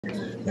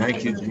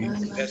Thank you,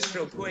 Jesus. We're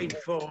so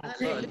grateful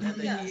for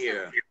another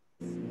year.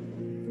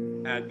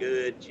 How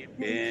good you've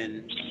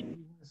been.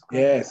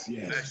 Yes,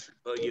 yes.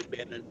 Merciful you've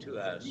been unto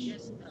us.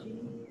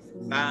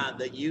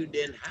 Father, you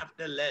didn't have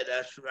to let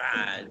us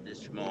rise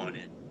this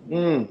morning.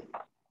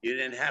 You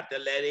didn't have to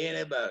let any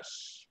of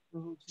us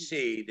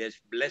see this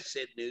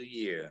blessed new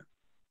year.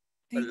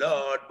 But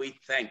Lord, we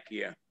thank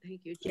you.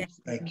 Thank you, Jesus.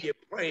 We give you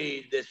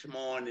praise this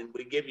morning.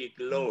 We give you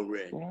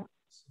glory.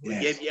 We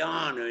Yes. give you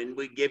honor and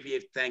we give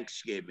you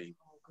thanksgiving.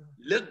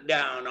 Look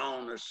down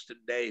on us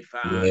today,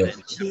 Father. Yes.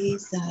 And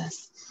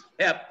Jesus.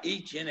 help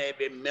each and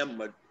every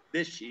member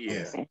this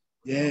year.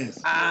 Yes.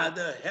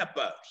 Father, help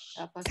us.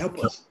 Help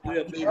us.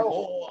 We'll be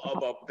more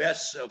of a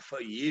vessel for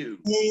you.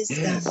 Yes,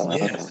 Yes. God.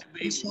 Yes.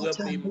 We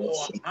will be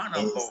more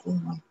honorable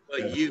for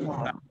you,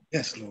 Father.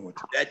 Yes, Lord.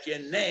 That your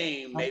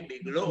name may be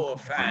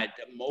glorified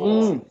the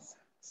more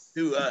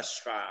through us,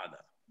 Father.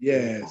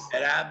 Yes.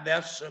 That our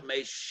vessel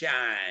may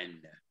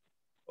shine,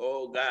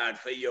 oh God,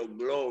 for your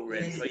glory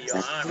and for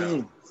your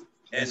honor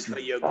and for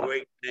your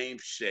great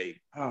name's sake.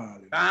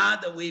 Hallelujah.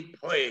 Father, we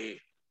pray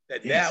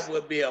that Yes. there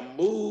will be a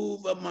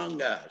move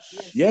among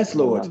us. Yes,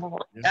 Lord.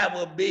 That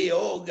will be,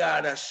 oh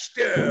God, a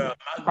stir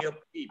among your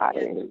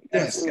people.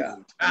 Yes,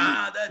 God.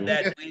 Father,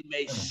 that we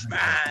may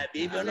strive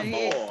even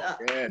more,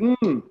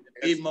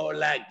 be more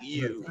like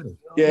you.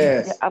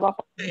 Yes.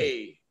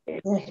 Today,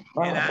 in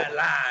our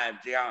lives,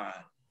 God,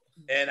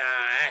 in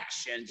our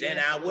actions, in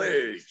our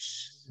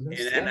words, and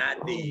in our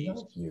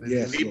deeds.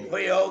 Yes, We Lord.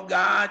 pray, oh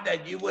God,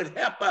 that you would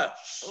help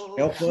us.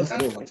 Help us,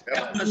 Lord.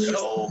 Help us,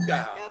 oh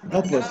God.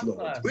 Help us,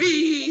 Lord.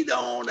 Breathe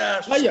on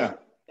us. Hiya.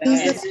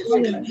 Jesus.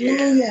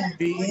 Hallelujah.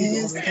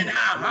 Yes, In our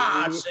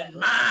hearts and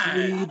minds,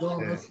 Breathe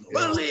on us,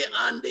 Lord. fully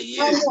under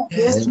you.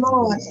 Yes,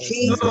 Lord.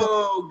 Jesus.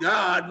 Oh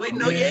God, we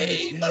know your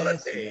Yes,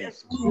 ability.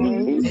 yes,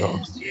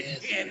 Yes. You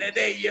can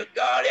today, you're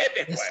God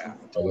everywhere.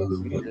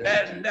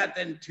 There's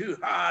nothing too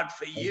hard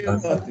for you.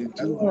 Nothing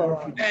too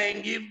hard for you.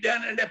 Thing you've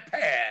done in the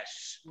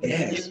past,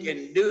 Yes. you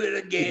can do it You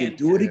again. can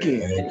do it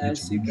again.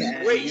 Yes, you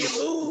can. Where you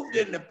moved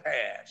in the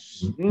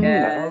past,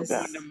 Yes. you're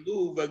going to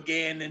move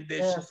again in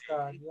this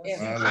day.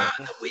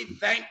 Father, we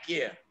thank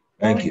you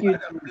Thank you.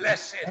 for the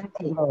blessed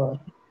hope.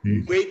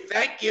 We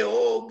thank you,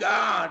 oh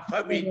God,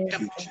 for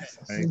redemption.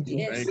 We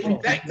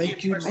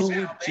thank you for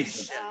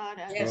salvation.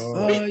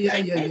 Oh, We yeah,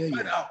 thank yeah, you yeah, for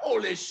yeah. the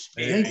Holy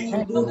Spirit.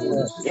 Thank you,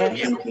 Lord. Give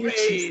you Thank you,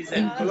 praise Jesus.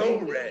 and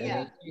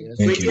glory.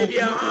 We Thank give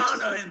you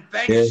honor and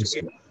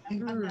thanksgiving.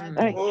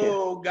 Mm.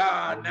 Oh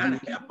God, now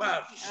help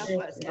us.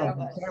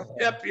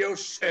 Help your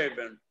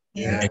servant.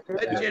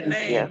 Let your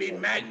name be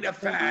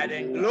magnified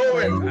and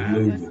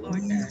glorified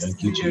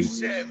through your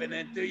servant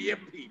and through your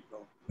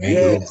people.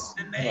 Yes.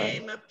 In the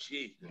name of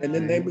Jesus. In the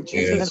name of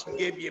Jesus. We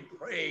give you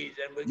praise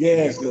and we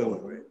Yes, give you Lord.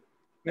 glory.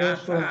 Now,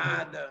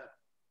 Father,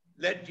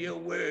 let your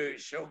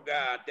words, oh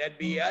God, that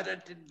be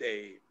uttered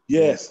today.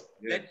 Yes.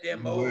 Let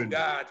them, oh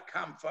God,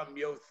 come from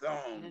your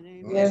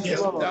throne. Yes, Your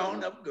Lord.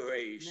 throne of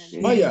grace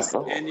Oh, yeah.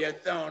 and your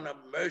throne of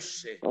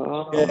mercy.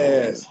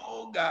 Yes.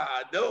 Oh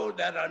God, those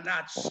that are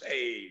not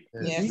saved,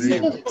 Yes,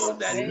 those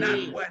that are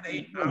not where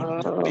they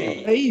ought to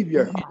be,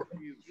 Savior.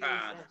 you,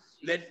 Father,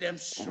 let them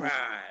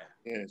strive.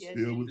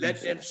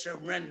 Let them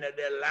surrender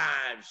their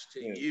lives to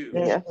you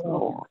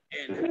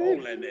in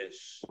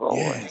holiness,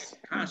 Yes.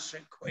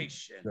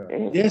 consecration,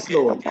 Yes, and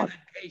Lord.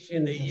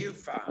 dedication to you,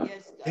 Father.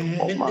 Yes.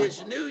 In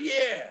this new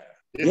year,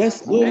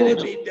 Yes, let it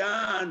Lord. be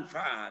done,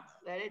 Father.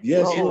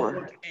 Yes, In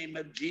Lord. the name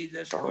of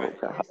Jesus Christ.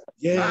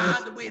 Yes.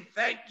 Father, we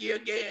thank you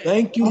again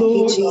Thank you, Thank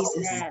you, Lord.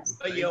 Jesus.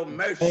 for your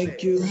mercy.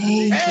 Thank you.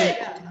 Thank you. Hey,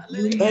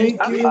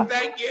 Thank we you.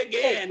 thank you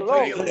again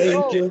for your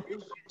Thank goodness. you.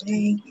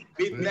 Thank you.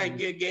 We thank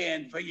you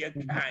again for your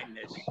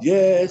kindness.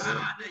 Yes.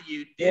 Father,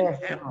 you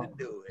didn't have to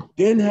do it.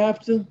 Didn't have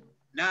to.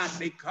 Not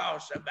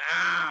because of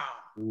our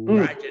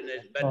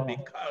righteousness, but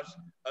because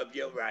of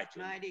your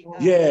righteousness.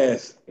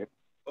 Yes.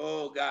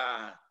 Oh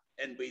God,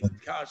 and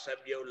because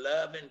of your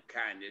love and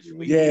kindness,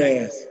 we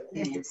thank Yes.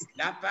 you.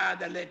 Now,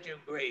 Father, let your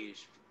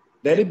grace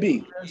Let it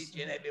be. each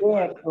and every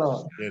one of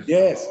us,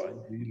 Yes. Lord,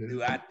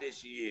 throughout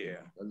this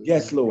year.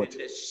 Yes, Lord. Take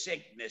the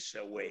sickness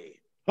away.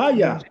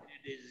 Hiya. Take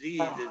the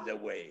diseases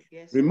away.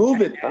 Remove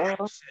Take it. the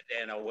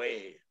accident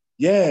away.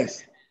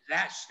 Yes.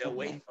 Disaster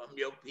away from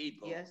your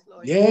people.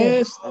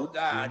 Yes. Oh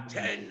God,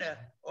 turn the,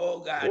 oh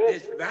God,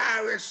 this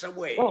virus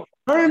away.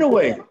 Turn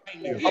away.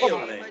 Bring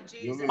healing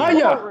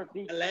Hiya.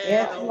 in the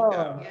land, oh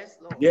God.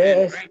 And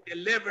Yes. bring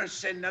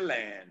deliverance in the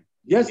land.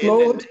 Yes, In the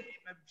Lord.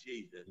 name of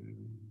Jesus.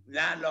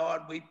 Now,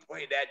 Lord, we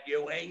pray that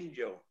your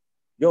angel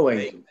Your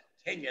may angel.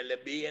 continually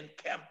be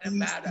encamped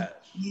about us.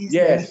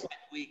 Yes. As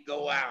we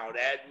go out,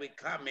 as we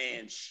come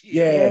in, shield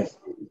Yes.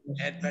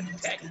 and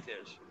protect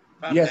us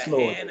from Yes, the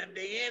Lord. hand of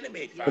the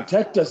enemy, Father.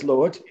 Protect us,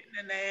 Lord. In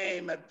the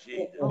name of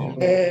Jesus.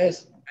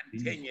 Yes.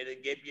 Continue to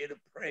give you the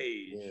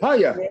praise.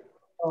 Hiya.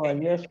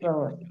 Yes,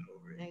 Lord.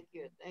 Thank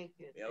you.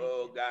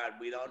 Oh God,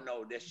 we don't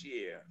know this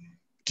year.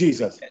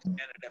 Jesus. Just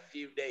entered a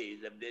few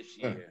days of this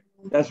year.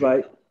 That's right.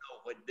 We don't know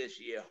what this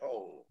year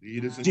holds.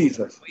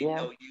 Jesus. We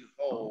know you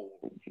hold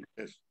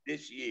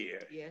this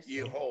year.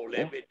 You hold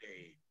every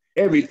day.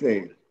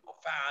 Everything.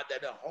 fire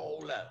that'll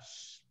hold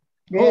us.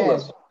 Hold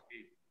Yes. us.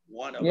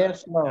 One of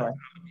Yes, us. Lord.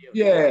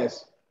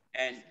 Yes.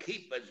 And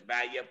keep us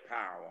by your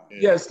power.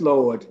 Yes,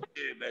 Lord.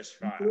 Serve us,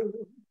 Father.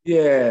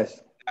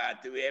 Yes.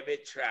 Through every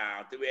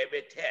trial, through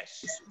every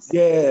test,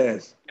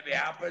 Yes. every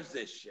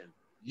opposition.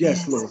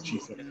 Yes, Lord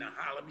Jesus. In the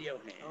hollow of your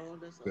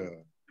hand.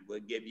 We'll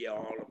give you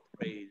all the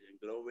praise and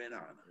glory and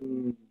honor.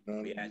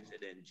 We ask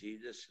it in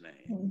Jesus'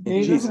 name.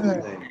 In Jesus'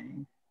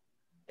 name.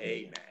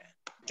 Amen.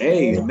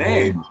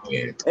 Amen.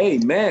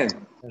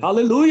 Amen.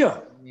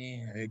 Hallelujah.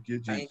 Thank you,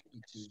 Jesus. Thank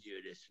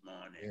you this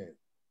morning.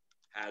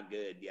 How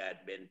good God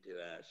been to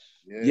us.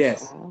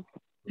 Yes.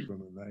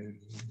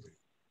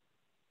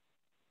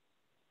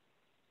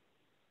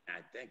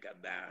 I think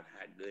about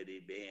how good he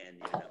been,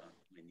 you know.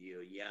 When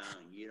you're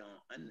young, you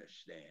don't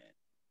understand.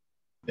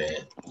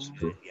 That's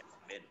true.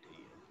 Been to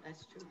you.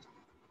 That's true.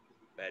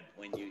 But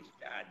when you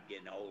start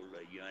getting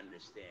older, you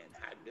understand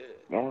how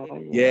good.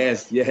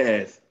 Yes.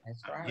 Yes.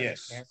 That's right.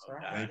 Yes. That's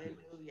right.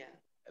 Hallelujah.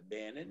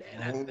 Ben, and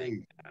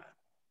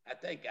I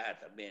thank God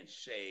for being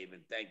saved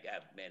and thank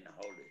God for being the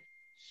Holy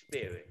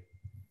Spirit.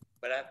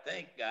 But I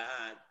thank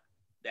God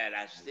that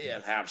I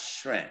still have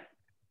strength.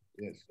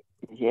 Yes.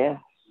 Yeah.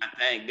 I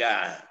thank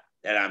God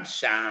that I'm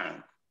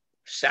sound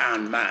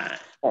mind.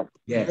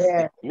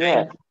 Yes.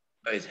 Yeah.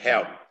 For his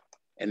help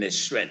and his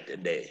strength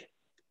today.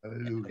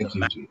 Hallelujah. The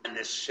mind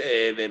to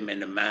serve him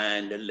and the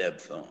mind to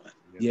live for him.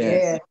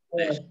 Yes.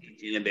 Bless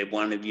each and every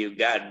one of you.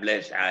 God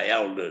bless our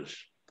elders.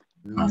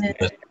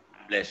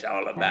 Bless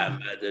all of our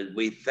mothers.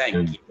 We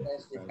thank you.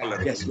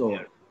 Yes,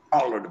 Lord.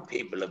 All of the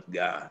people of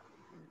God.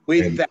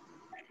 We thank you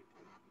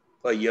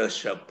for your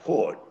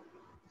support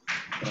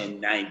in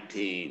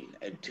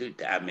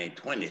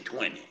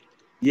 2020.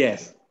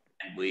 Yes.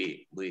 And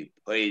we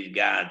praise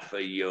God for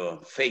your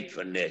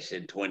faithfulness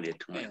in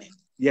 2020.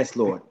 Yes,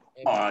 Lord.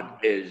 God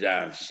is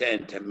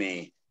saying to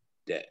me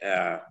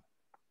to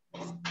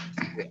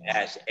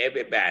ask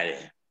everybody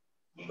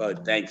for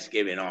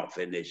Thanksgiving off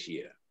in this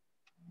year.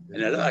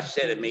 And the Lord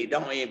said to me,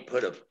 don't even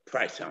put a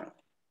price on it.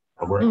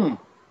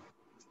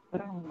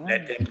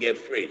 Let them give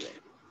freely.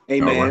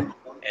 Amen.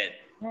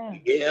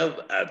 And give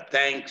a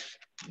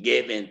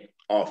Thanksgiving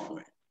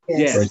offering.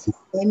 Yes.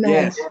 Amen.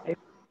 Yes.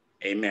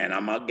 Amen.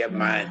 I'm going to give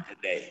mine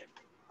today.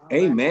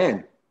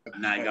 Amen.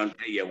 I'm not going to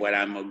tell you what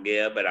I'm going to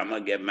give, but I'm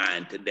going to give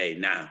mine today.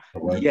 Now,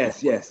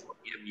 Yes. Yes.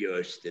 give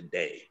yours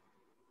today,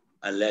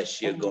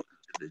 unless you're going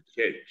to the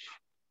church.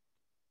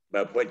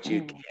 But what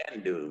you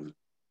can do,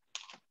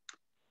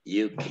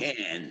 you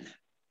can,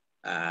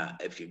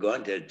 if you're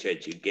going to the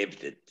church, you give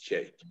to the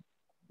church.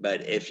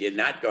 But if you're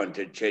not going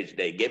to church,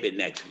 they give it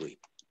next week.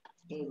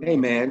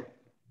 Amen.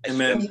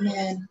 Amen.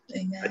 Amen.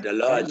 But the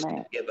Lord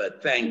said, give a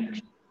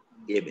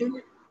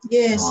thanksgiving.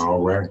 Yes.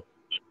 All right,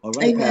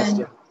 Amen.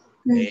 Pastor.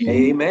 Mhm.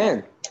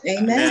 Amen.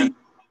 Amen.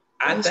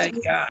 I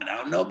thank God. I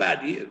don't know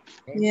about you.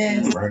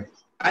 Yes.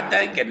 I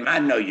thank Him. I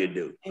know you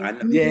do. I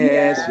know.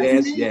 Yes.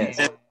 Yes.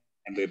 Yes.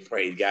 And we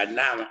praise God.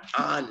 Now,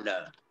 on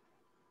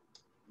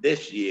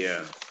this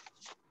year,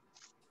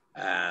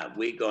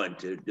 we're going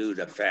to do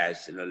the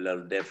fasting a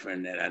little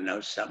different. And I know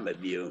some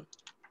of you,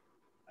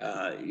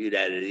 you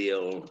that are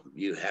ill,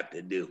 you have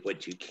to do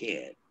what you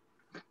can.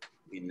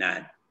 We're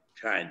not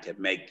trying to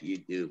make you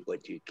do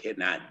what you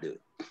cannot do.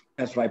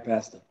 That's right,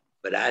 Pastor.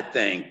 But I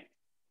think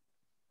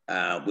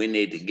we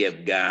need to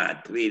give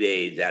God 3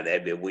 days out of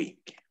every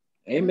week.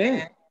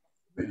 Amen.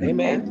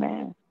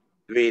 Amen.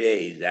 3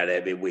 days out of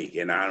every week.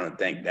 And I don't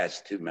think that's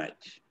too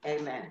much.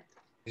 Amen.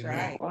 That's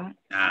right.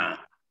 Now,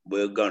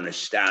 we're going to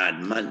start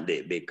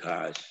Monday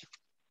because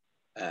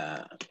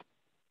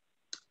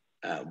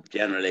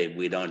generally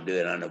we don't do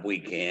it on the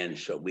weekend.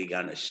 So we're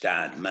going to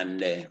start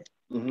Monday.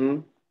 Mm-hmm.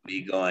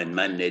 We're going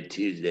Monday,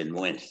 Tuesday, and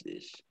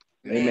Wednesdays.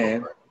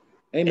 Amen.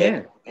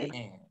 Amen.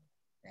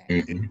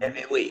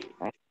 Every week.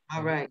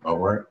 All right.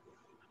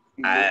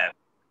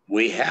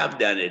 We have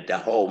done it the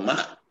whole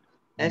month.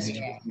 That's true.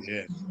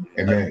 Yes.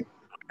 Amen.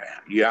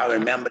 Y'all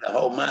remember the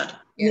whole month?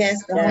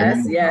 Yes.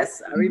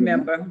 Yes, I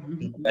remember.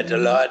 But the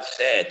Lord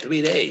said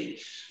 3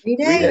 days. 3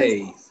 3 days.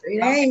 days. 3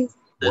 days.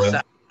 The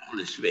Son,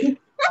 Holy Spirit,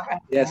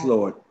 Yes,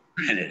 Lord.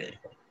 Trinity.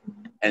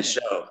 And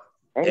so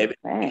every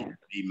week will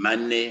be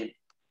Monday,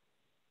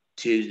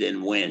 Tuesday,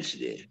 and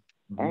Wednesday.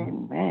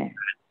 Amen.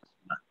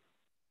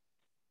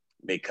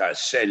 Because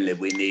certainly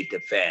we need to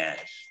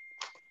fast.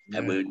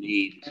 And we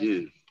need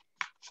to,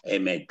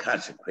 amen,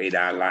 consecrate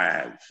our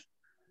lives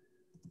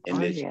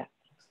in this. Yeah.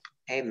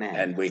 Amen.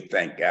 And we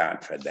thank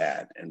God for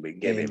that. And we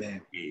give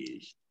Him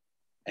praise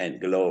and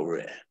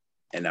glory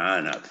and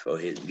honor for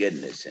His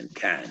goodness and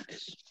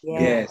kindness.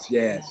 Yes.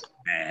 Yes.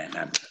 Man,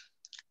 I'm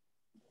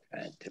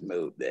trying to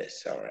move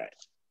this. All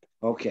right.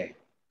 Okay.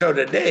 So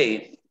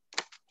today,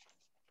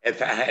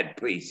 if I had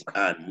preached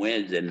on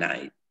Wednesday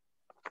night,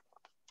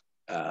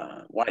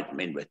 white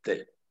men with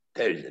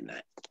Thursday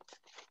night.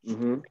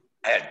 Mm-hmm.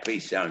 I had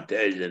preached on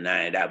Thursday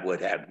night, I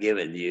would have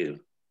given you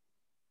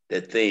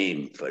the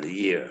theme for the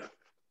year.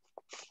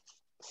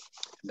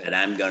 But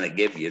I'm going to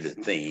give you the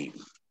theme.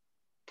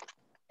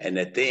 And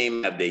the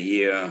theme of the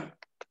year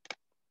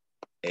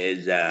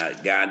is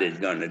God is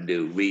going to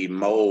do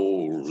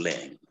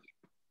remolding.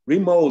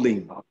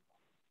 Remolding.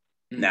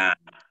 Now,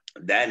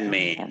 that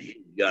means he's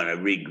going to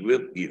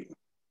regroup you.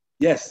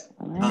 Yes.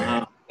 He's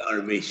going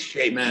to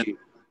reshape you.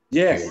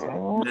 Yes.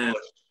 More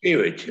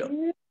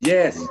spiritual.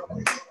 Yes.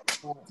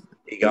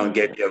 He's going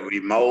to get you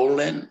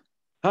remolding.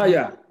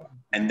 Hiya.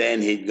 And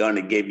then he's going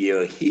to give you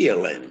a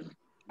healing.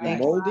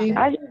 Remolding.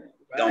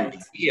 Going to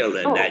be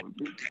healing that will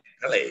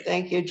take place.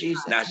 Thank you,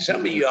 Jesus. Now,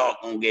 some of y'all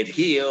going to get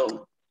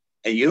healed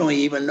and you don't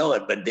even know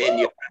it, but then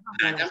you're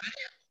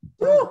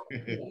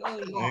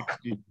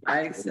I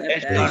accept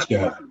it's that.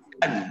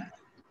 gonna,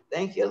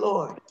 Thank you,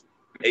 Lord.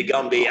 it's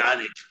going to be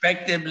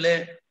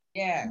unexpectedly,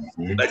 Yeah.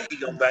 but he's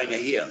going to bring a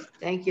healing.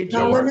 Thank you, Jesus.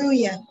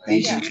 Hallelujah.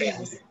 He Thank you, said,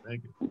 Jesus.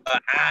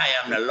 I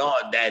am the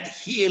Lord that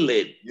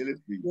healeth.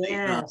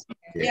 Yes.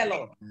 Yeah,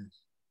 Lord.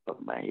 For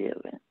my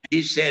healing.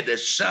 He said, the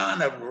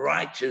Son of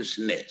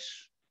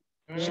Righteousness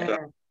shall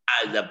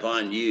rise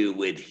upon you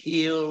with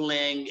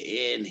healing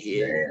in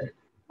his.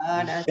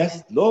 God, I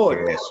Yes,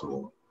 Lord.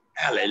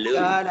 Hallelujah.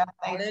 God, I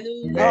thank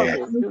you.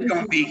 There's going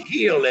to be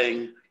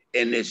healing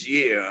in this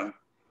year,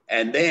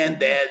 and then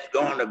there's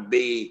going to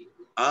be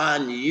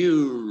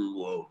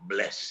unusual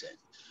blessings.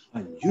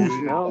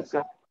 Unusual.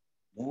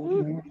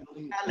 Hallelujah.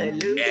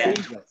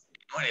 And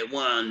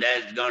 21,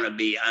 there's going to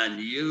be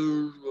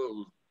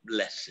unusual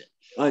blessings.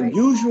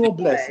 Unusual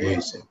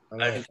blessings.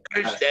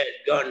 First, there's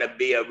going to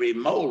be a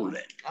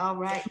remolding. All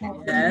right.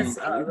 Yes,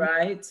 all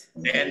right.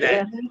 Then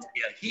there's going to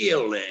be a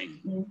healing.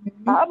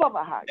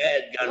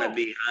 There's going to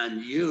be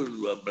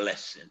unusual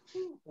blessings.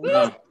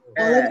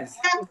 Yes.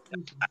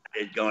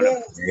 It's going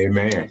to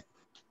Amen.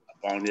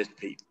 upon this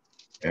people.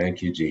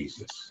 Thank you,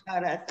 Jesus.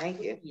 God, I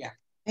thank you. Yeah.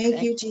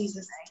 Thank you,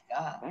 Jesus.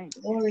 God.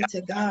 Glory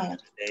to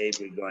God. Today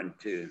we're going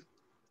to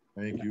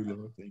Thank you,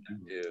 Lord. Thank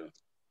you. do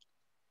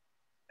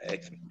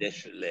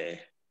expeditiously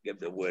give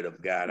the word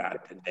of God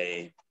out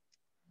today.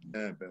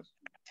 Yeah, Pastor.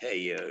 Tell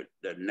you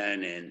the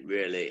learning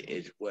really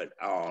is what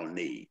all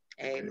need.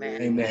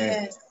 Amen. Amen.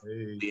 Yes.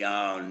 We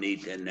all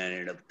need the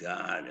learning of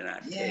God, and I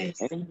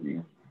tell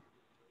you,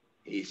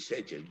 he's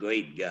such a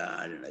great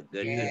God and a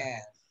good God.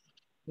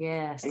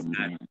 Yes. I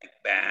think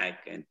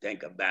back and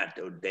think about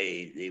those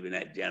days, even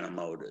at General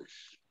Motors,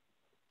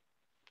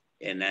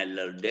 in that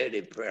little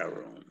dirty prayer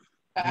room.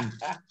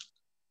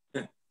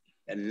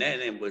 And then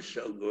it was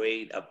so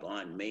great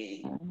upon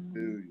me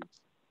in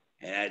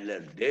that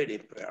little dirty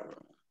prayer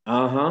room.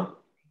 Uh-huh.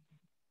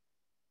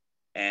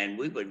 And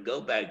we would go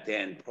back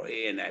there and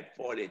pray in that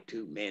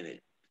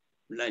 42-minute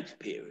lunch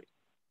period.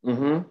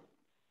 Mm-hmm.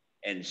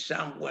 And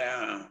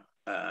somewhere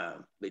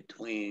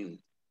between,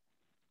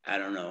 I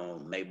don't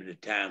know, maybe the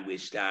time we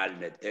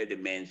started at 30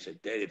 minutes or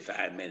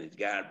 35 minutes,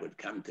 God would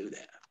come through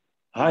there.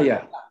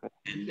 Hiya.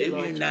 And did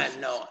you not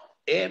know,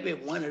 every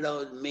one of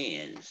those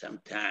men,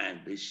 sometimes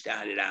we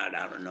started out,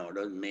 I don't know,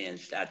 those men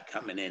start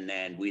coming in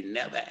there and we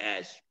never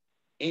asked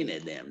any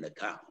of them to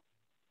come.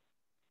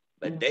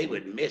 But they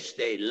would miss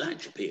their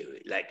lunch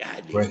period like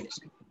I did. Praise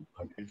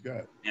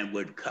God. And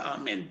would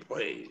come and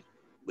pray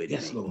with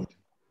Yes, me. Lord.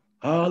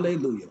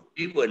 Hallelujah.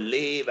 We would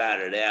leave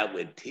out of there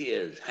with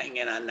tears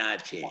hanging on our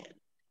chin.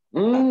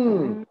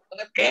 Mm.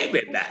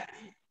 Everybody.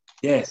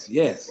 Yes,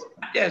 yes.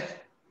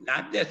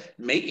 Not just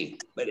me,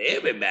 but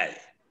everybody.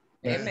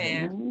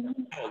 Amen.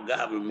 Oh,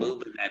 God was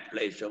moving that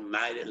place so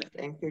mightily.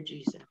 Thank you,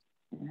 Jesus.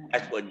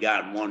 That's what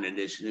God wanted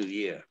this new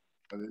year.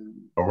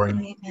 All right.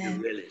 You Amen.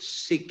 really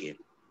seek Him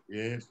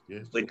Yes,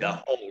 yes. with the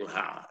whole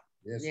heart.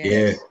 Yes.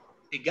 Yes.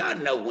 See,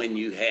 God knows when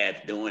you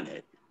half doing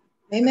it.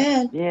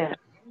 Amen. Yeah.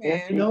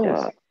 Yes, he knows.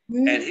 does.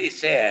 And He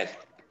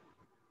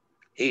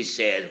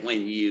says,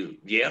 when you,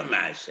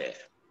 Jeremiah said,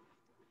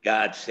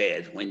 God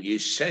says, when you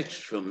search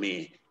for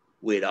me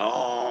with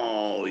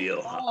all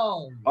your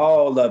heart,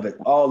 All of it.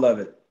 All of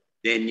it.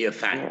 then you'll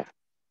find it.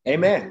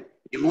 Amen.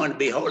 You want to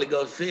be Holy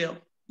Ghost filled?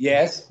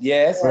 Yes,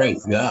 yes.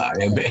 Praise God.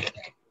 Amen.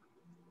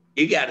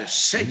 You got to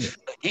search for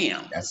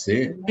Him. That's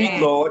it. Speak,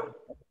 Lord.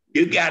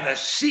 You got to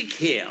seek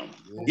Him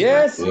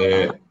Yes.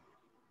 Yeah.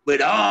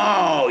 with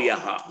all your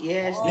heart.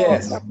 Yes.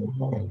 Yes.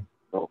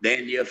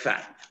 Then you'll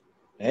find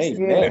it.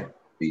 Amen.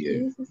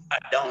 Yeah. I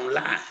don't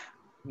lie.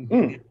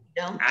 Mm.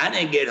 Don't. I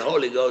didn't get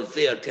Holy Ghost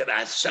filled till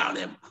I sought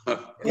Him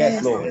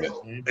Yes, Lord.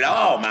 with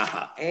all my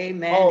heart.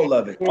 Amen. All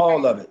of it.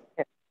 All of it.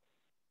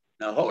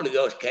 The Holy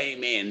Ghost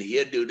came in.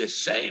 He'll do the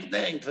same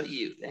thing for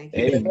you. Thank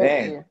you.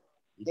 Amen.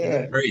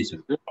 Yeah. Praise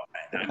Him.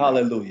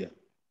 Hallelujah.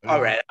 All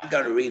right, I'm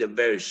going to read a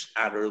verse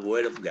out of the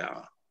Word of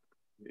God.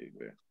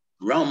 Amen.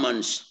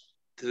 Romans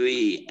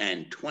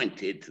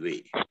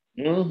 3:23.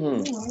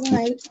 Mm-hmm. All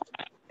right.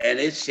 And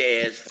it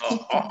says, for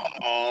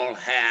all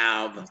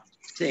have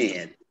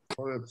sinned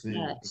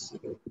Yes.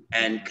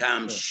 and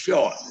come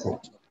short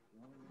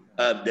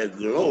of the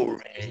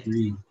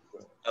glory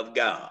of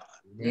God.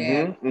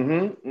 Mm-hmm.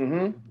 Mm-hmm.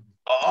 Mm-hmm.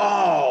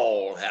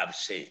 All have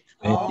sinned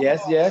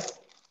Yes, yes.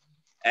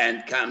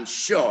 and come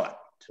short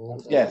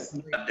Yes.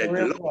 of the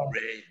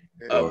glory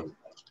of.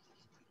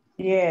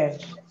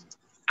 Yes.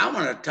 I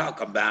want to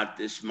talk about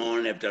this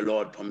morning, if the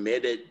Lord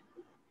permitted,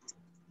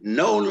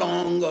 no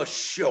longer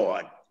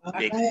short, All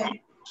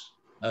right.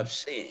 of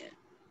sin.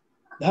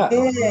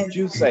 What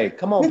you say?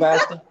 Come on,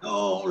 Pastor.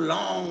 No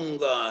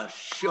longer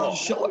short.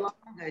 No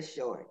longer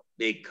short.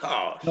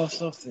 Because No,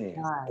 so sin.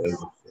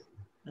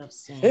 Of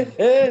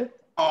sin.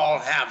 all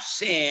have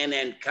sinned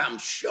and come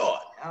short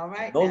All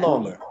right. No now.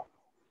 longer.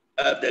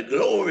 of the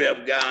glory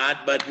of God,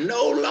 but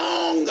no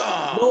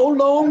longer. No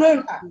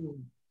longer.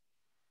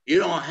 You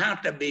don't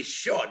have to be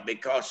short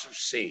because of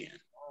sin.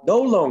 No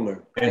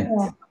longer.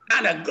 Now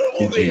the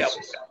glory of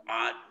Jesus.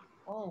 God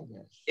Oh,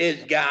 yes.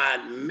 is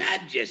God's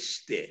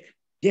majesty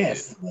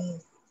Yes.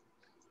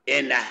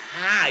 in the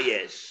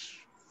highest.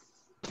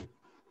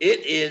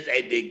 It is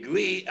a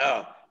degree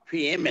of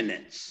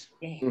preeminence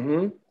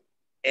Mm-hmm.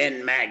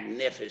 and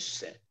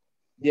magnificent.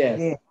 Yes.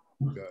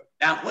 Yeah.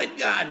 Now, when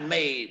God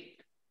made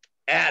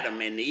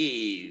Adam and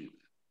Eve,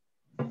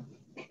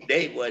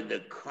 they were the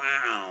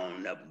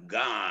crown of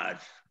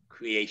God's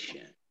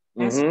creation.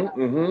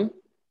 Mm-hmm. Mm-hmm.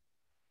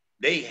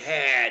 They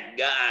had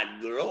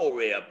God's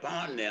glory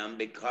upon them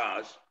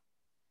because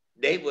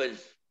they was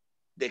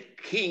the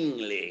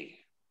kingly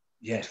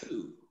Yes.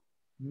 two.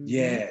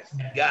 Yes.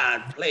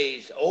 God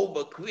placed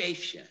over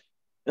creation.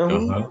 Uh-huh.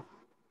 Uh-huh.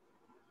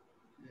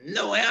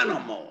 No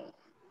animal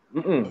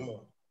Mm-mm.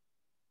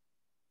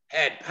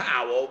 had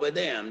power over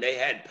them. They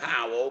had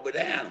power over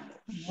the animals.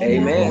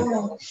 Amen.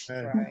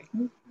 Right.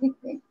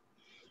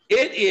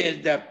 It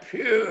is the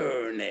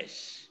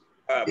pureness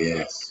of,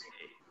 Yes.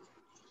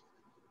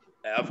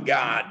 of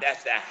God.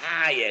 That's the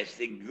highest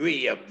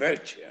degree of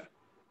virtue.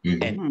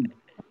 Mhm. And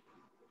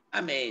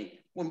I mean,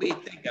 when we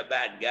think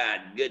about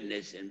God's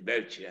goodness and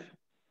virtue,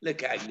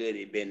 look how good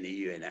He's been to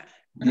you and I.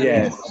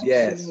 Yes.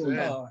 Yes.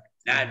 Lord.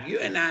 Now, if you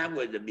and I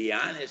were to be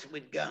honest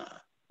with God,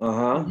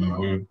 Uh-huh.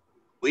 Mhm.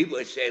 we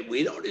would say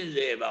we don't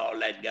deserve all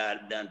that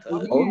God done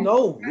for us. Oh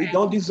no, we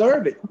don't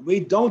deserve it. We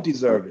don't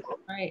deserve it.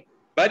 Right.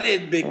 But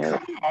it's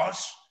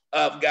because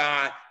of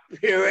God's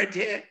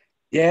purity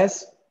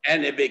Yes.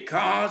 and it's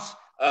because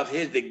of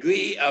His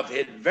degree of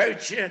His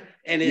virtue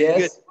and His Yes.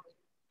 goodness.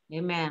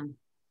 Amen.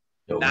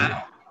 Oh,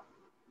 Now,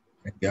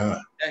 thank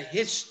God. the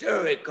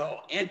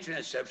historical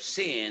entrance of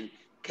sin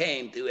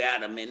came through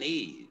Adam and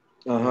Eve,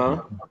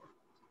 Uh-huh.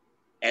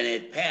 and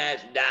it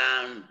passed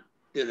down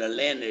to the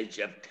lineage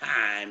of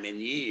time and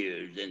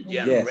years and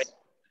Yes. generations.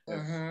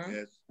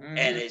 Yes.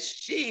 And it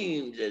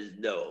seems as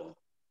though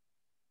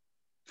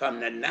from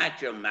the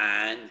natural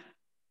mind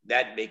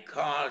that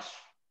because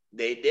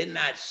they did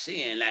not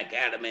sin like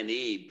Adam and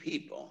Eve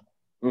people,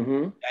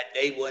 Mm-hmm. that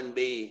they wouldn't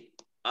be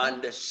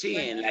under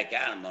sin like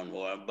Adam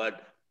were,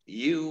 but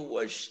you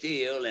were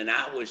still and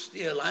I was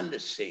still under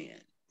sin.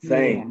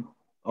 Same.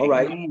 All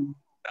right. Amen.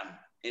 Adam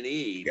and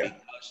Eve, Yeah.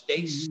 because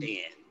they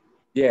sinned,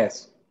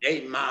 Yes.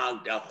 they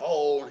marked the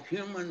whole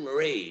human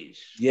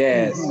race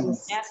Yes.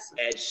 Yes.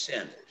 as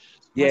sinners.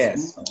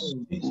 Yes.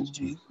 Jesus,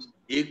 Jesus.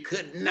 You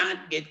could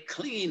not get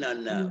clean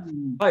enough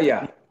Oh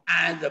yeah.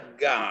 eyes of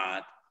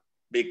God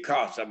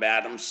because of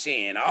Adam's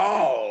sin.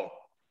 All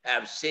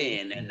have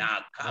sinned and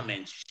now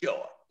coming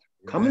short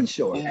Coming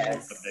short. of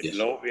Yes. the Yes.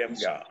 glory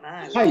of God.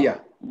 My Oh yeah.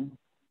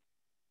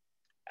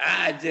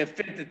 Isaiah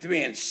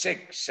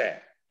 53:6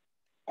 said,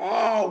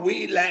 all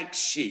we like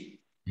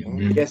sheep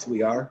Mhm. Yes,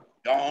 we are.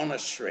 gone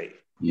astray.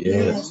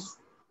 Yes.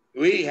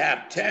 We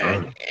have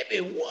turned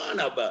every one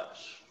of us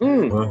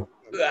Mm. Uh,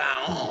 to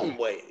our own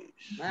ways.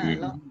 My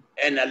Lord.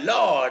 And the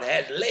Lord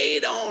has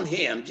laid on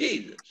him,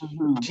 Jesus,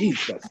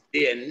 Jesus.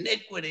 the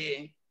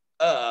iniquity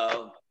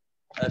of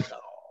us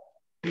all.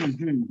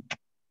 You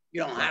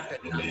don't have to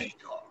come Amen.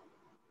 short.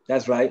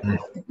 That's right.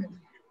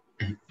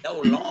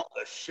 No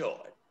longer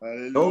short.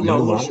 No No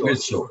longer longer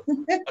short. short.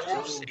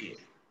 Because of sin.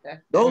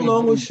 No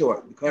longer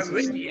short because of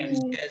sin.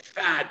 Corinthians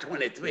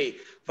 5:23.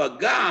 For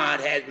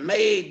God has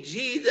made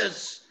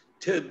Jesus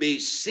to be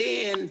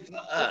sin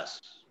for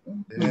us,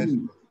 Yes.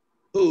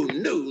 who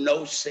knew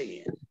no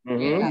sin.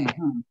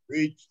 Mm-hmm.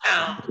 Preach.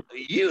 Now,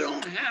 you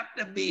don't have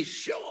to be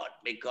short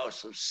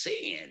because of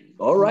sin.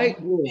 All right.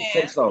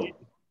 Say so.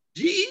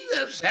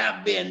 Jesus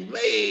have been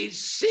made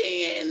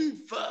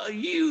sin for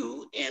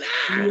you and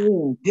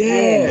I.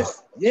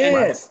 Yes.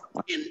 Yes.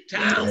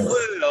 Entire Yes.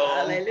 world,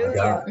 Hallelujah.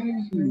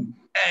 God.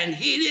 and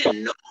he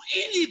didn't know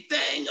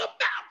anything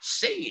about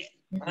sin.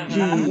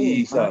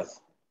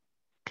 Jesus.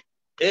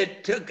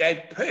 It took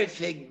a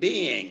perfect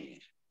being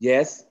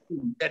Yes.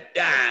 to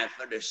die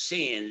for the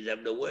sins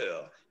of the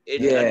world.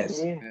 It Yes.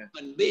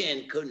 human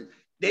being couldn't,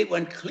 they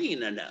weren't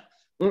clean enough.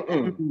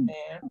 Mm-mm.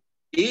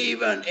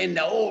 Even in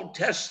the Old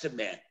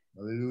Testament,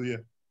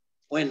 Hallelujah.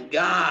 when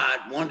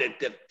God wanted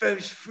the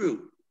first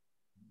fruit,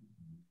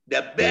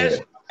 the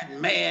best that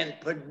man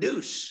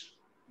produced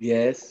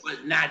Yes. was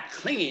not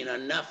clean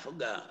enough for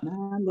God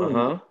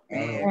Uh-huh.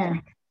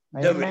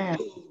 to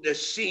remove the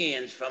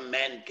sins from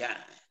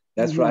mankind.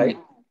 That's right.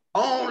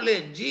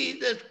 Only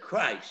Jesus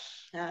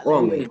Christ,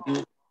 Only.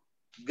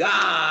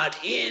 God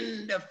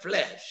in the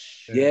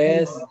flesh,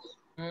 Yes.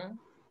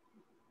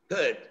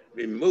 could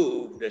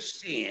remove the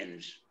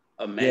sins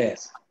of man.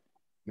 Yes.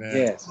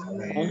 Yes.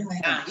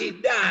 Now he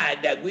died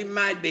that we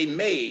might be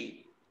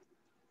made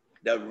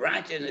the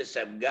righteousness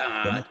of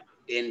God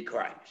in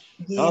Christ.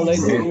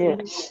 Hallelujah.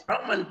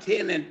 Romans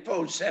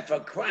 10:4 said, for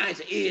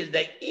Christ is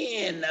the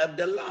end of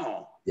the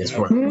law. That's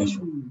right. That's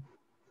right.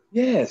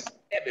 Yes.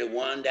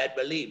 Everyone that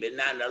believes it.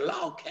 Now the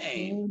law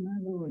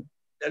came.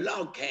 The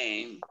law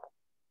came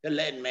to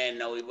let man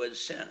know he was a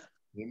sinner.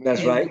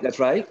 That's right. That's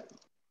right.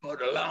 Before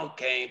the law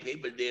came,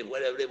 people did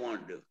whatever they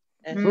wanted to do.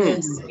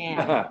 Yes.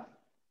 Yeah.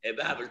 If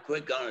I was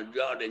quick on the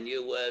draw than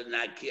you was, and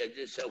I killed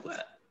you, so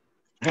what?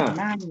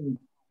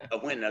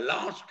 But when the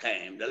laws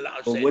came, the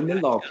law said, when the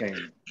law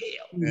came,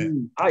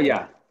 kill.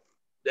 yeah.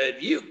 That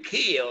if you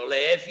kill,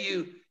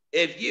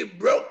 if you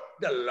broke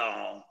the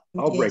law,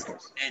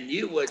 lawbreakers, and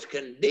you was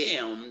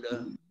condemned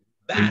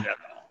by the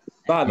law.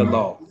 By the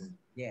law.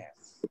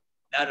 Yes.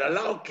 Now the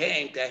law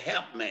came to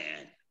help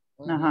man,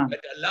 but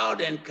the law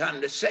didn't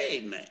come to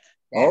save man.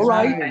 All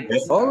right.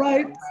 All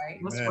right.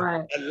 That's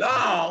right. The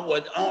law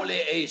was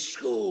only a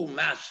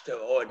schoolmaster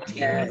or teacher.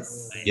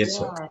 Yes. Yes,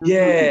 sir.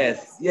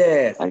 Yes.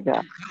 Yes.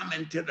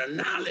 Coming to the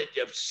knowledge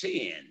of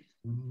sin.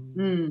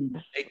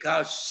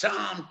 Because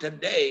some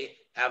today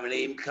haven't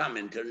even come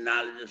into the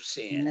knowledge of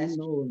sin. They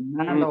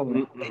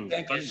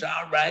think it's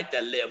all right to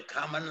live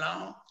common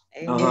law.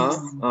 They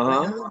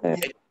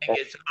think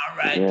it's all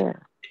right to commit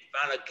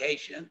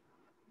fornication.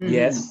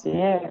 Yes.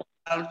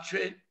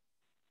 Adultery.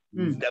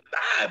 The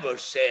Bible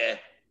said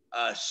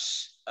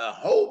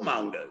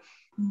whoremongers,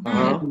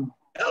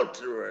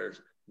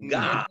 adulterers,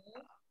 God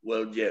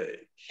will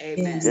judge.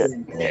 Amen.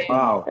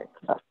 Wow.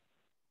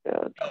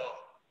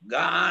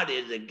 God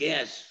is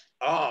against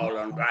all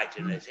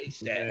unrighteousness. He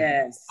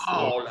said,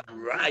 all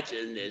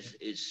unrighteousness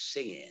is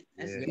sin.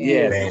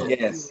 Yes.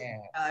 Yes.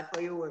 God,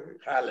 for your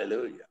word.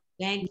 Hallelujah.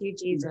 Thank you,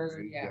 Jesus.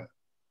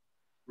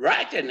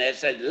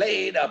 Righteousness is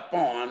laid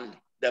upon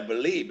the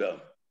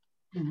believer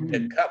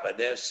to cover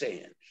their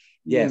sins.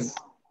 Yes.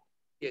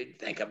 You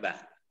think about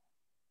it.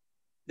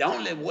 The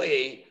only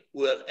way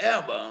we'll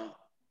ever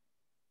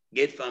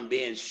get from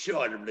being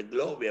short of the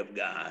glory of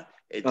God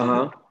is through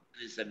the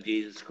righteousness of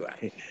Jesus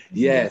Christ.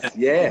 Yes.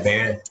 Yes.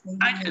 The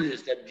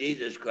righteousness of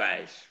Jesus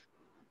Christ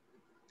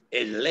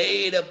is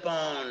laid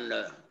upon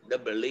the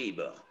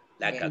believer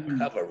like a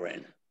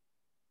covering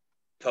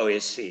for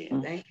his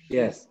sin.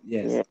 Yes.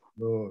 Yes.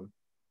 Lord.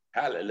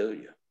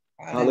 Hallelujah.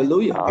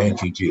 Hallelujah.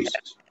 Thank you,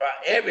 Jesus. For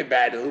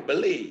everybody who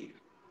believes.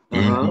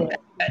 An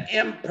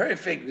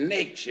imperfect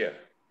nature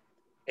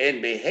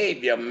and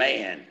behavior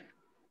man,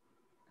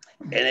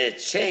 and it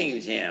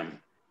changed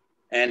him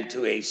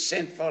into a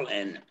sinful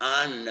and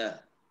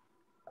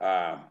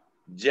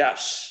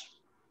unjust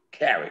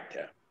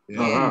character.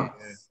 2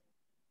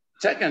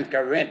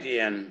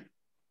 Corinthians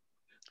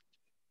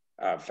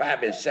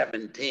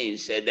 5:17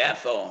 said,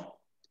 therefore,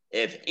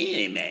 if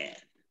any man,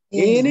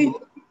 any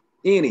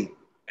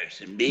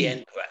person be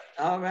in Christ,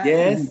 All right.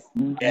 yes,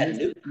 a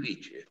new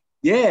creature.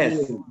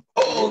 yes.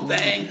 All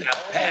things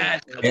are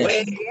passed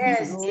away.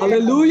 Yes.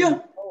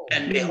 Hallelujah.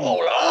 And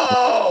behold,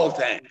 all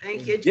things.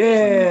 Thank you, Jesus.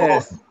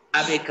 Yes.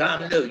 I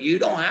become new. You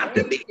don't have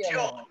to be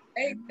short.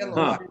 Thank you,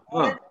 Lord.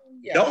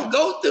 Don't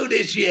go through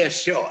this year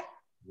short.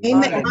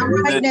 Amen. All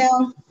right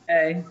now.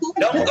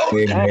 Don't go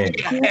through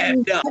this year half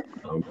done.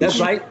 That's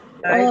right.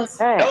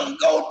 Don't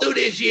go through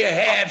this year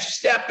half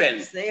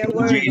stepping. Say a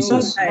word.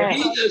 Jesus.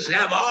 Jesus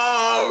have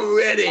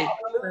already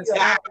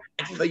died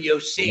for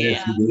your sin.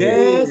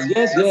 Yes.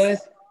 Yes.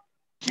 Yes.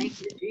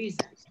 Thank you,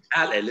 Jesus.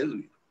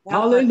 Hallelujah.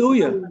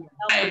 Hallelujah.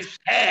 Christ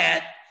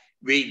had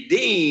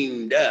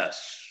redeemed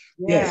us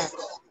Yes.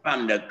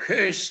 from the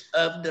curse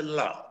of the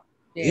law.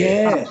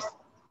 Yes.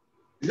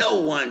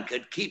 No one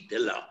could keep the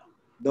law.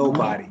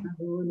 Nobody.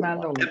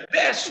 The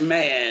best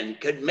man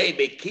could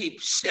maybe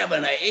keep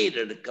 7 or 8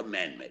 of the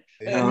commandments.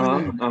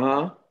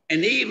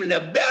 And even the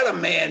better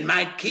man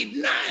might keep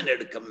 9 of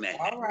the commandments.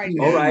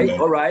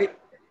 All right.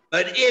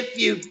 But if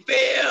you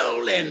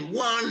fail in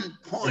one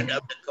point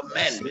of the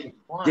commandment,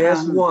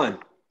 Yes, one.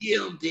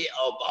 guilty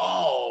of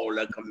all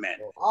the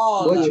commandments.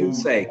 What you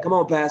say? Come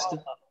on,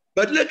 Pastor.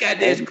 But look at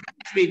this.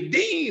 Christ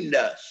redeemed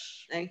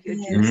us Thank you,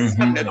 Jesus.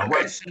 from the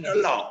curse of the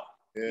law.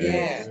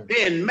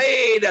 Being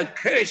made a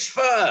curse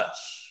for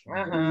us.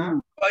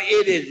 For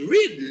it is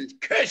written,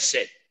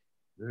 cursed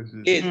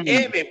is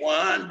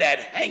everyone that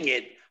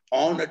hangeth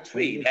on a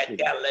tree. That's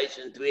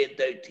Galatians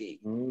 3:13.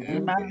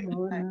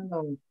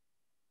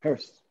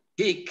 Cursed.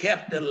 He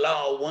kept the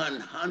law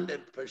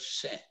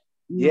 100%.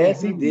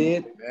 Yes, he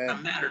did. No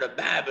matter the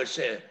Bible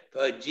says,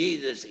 for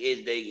Jesus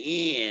is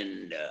the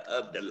end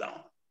of the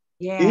law.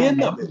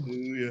 End of it.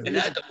 In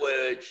other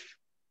words,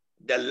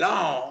 the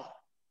law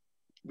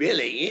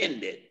really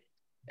ended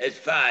as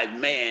far as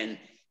man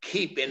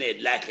keeping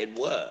it like it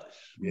was.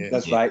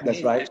 That's right.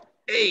 That's right.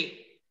 The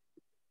state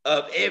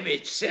of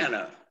every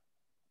sinner,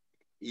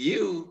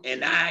 you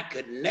and I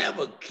could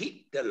never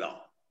keep the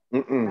law.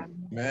 Man.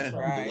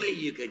 The way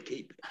you could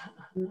keep it.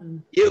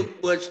 You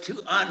was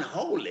too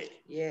unholy.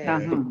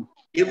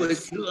 You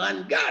was too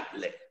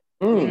ungodly.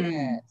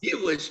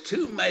 You was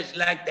too much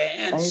like the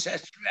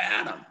ancestor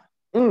Adam.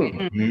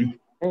 But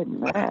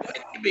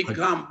you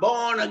become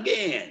born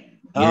again.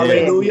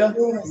 Hallelujah.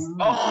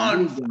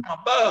 Born from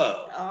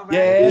above.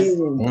 Yes.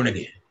 Born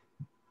again.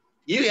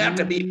 You have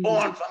to be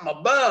born from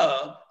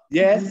above.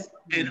 Yes.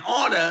 In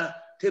order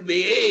to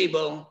be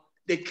able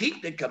to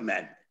keep the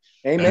commandments.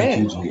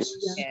 Amen. Thank you,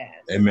 Jesus.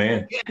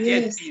 Amen.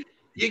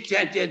 You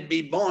can't just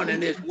be born in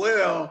this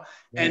world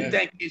and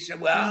think you say,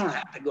 well, I don't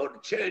have to go to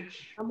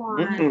church. Come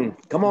on.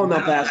 Come on now, I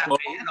don't Pastor. have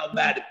to hear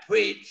nobody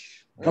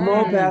preach. Come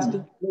on,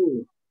 Pastor.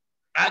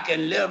 I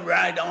can live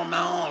right on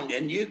my own,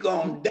 and you're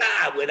going to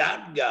die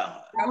without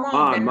God. Come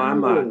on. My.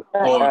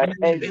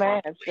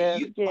 Amen. Say it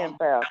You again,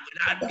 gonna die Pastor.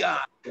 without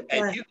God,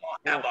 and you're going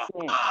to have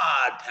a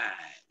hard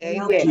time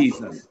Amen.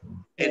 Jesus.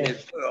 in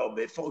this world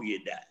before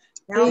you die.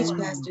 Preach,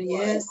 Pastor.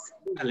 Yes.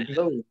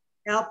 Hallelujah.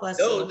 Help us.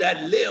 Those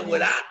that live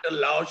without the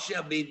law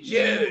shall be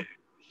judged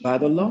By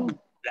the law.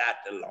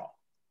 without the law.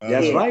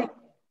 That's right.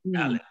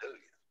 Hallelujah.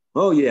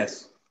 Oh,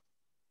 yes.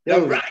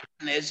 The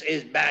righteousness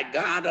is by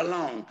God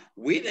alone.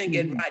 We didn't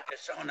get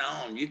righteous on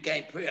our own. You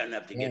can't pray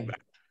enough to get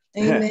right.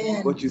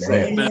 Amen. What you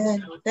say?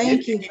 Amen.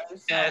 Thank you.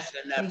 That's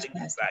enough to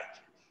get right.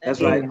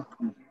 That's right.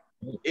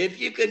 If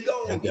you could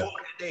go on board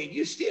today,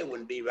 you still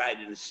wouldn't be right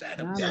in the sight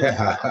of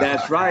God.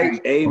 That's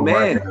right.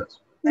 Amen.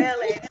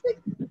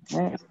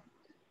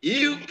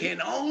 You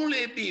can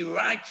only be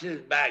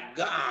righteous by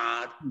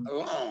God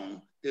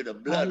alone through the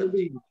blood of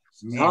Jesus.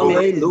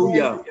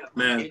 Hallelujah.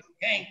 It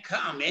can't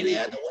come any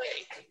other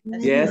way.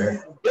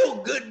 Yes. No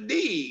good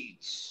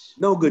deeds.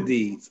 No good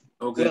deeds.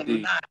 Will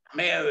not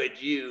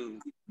merit you,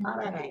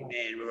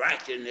 amen,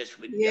 righteousness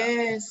with God.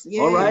 Yes.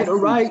 Yes. All right. All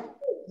right.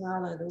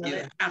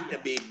 You have to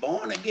be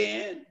born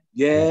again.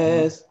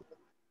 Yes.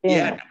 You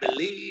have to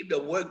believe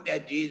the work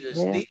that Jesus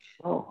did.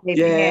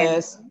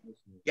 Yes.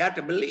 You have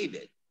to believe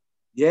it.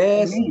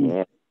 Yes.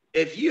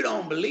 If you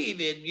don't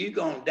believe it, you're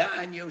going to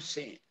die in your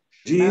sin.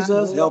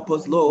 Jesus, help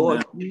us,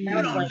 Lord. If you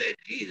don't let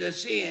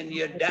Jesus in,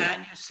 you die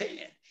in your sin.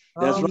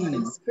 That's right.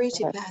 Yes. Preach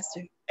it,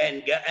 Pastor.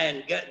 And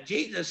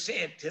Jesus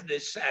said to the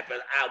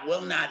disciples, I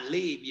will not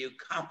leave you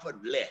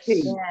comfortless.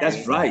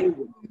 That's right.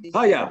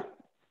 Oh, yeah.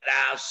 But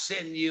I'll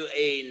send you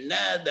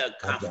another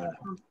comforter.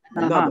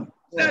 Another.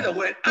 In other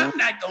words, I'm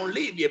not going to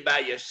leave you by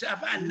yourself.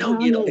 I know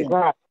you don't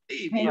want to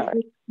leave you.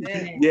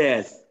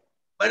 Yes.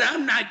 But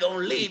I'm not going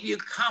to leave you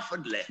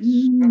comfortless.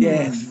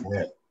 Yes.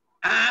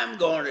 I'm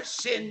going to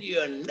send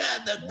you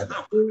another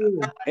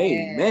comforter.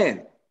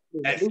 Amen.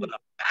 That will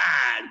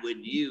abide with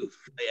you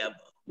forever.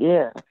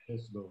 Yeah.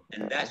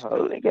 And that's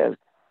Holy Ghost.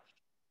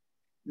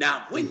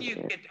 now when you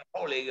get the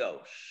Holy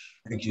Ghost,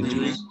 Thank you,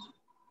 Jesus.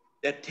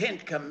 the 10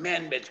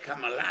 commandments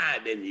come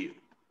alive in you.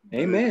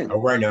 Amen.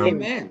 All right now.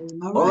 Amen.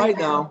 All right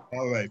now.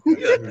 All right. Keep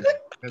it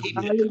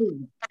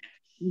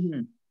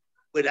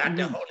without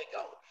the Holy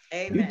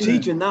Ghost. You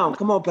teaching now.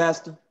 Come on,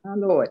 Pastor.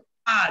 Lord.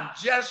 God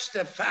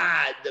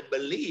justified the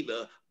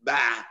believer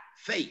by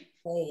faith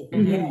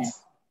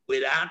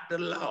without the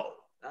law.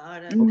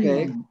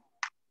 Okay.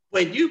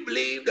 When you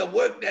believe the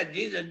work that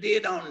Jesus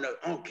did on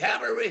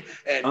Calvary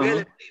and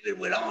really believe it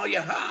with all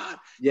your heart,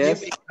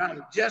 Yes. you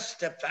become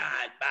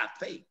justified by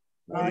faith.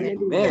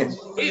 Amen.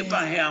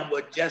 Abraham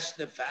was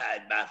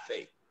justified by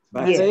faith.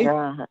 By faith.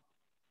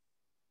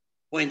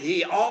 When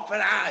he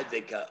offered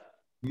Isaac up,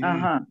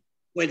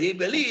 when he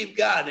believed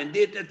God and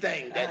did the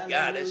thing that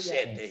God had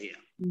said to him,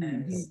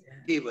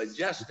 he was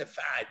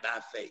justified by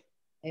faith.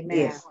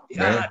 Amen.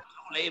 God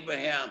told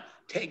Abraham,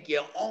 take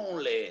your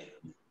only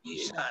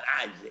son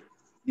Isaac.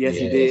 Yes,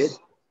 he did.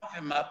 Offer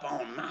him up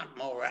on Mount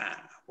Moriah.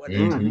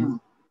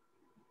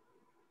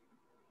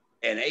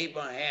 And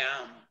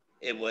Abraham,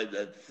 it was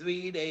a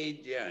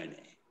 3-day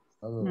journey.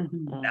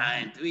 Now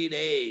in 3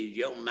 days,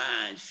 your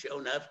mind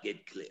sure enough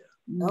get clear.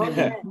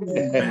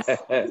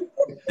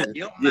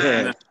 Your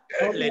mind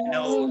certainly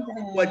knows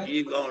what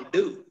you're going to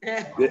do.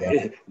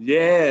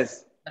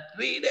 Yes. A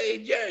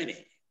 3-day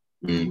journey.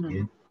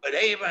 But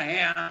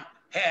Abraham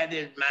had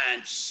his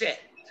mind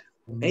set.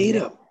 Made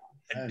up.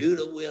 To do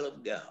the will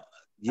of God.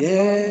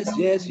 Yes,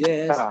 yes,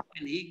 yes.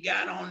 And he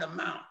got on the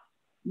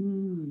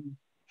mountain.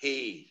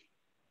 He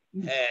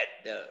had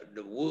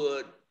the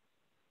wood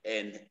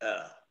and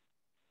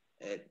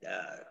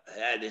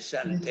had his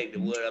son to take the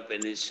wood up,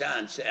 and his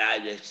son said, I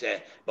just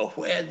said, but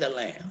where's the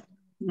lamb?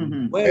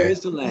 Where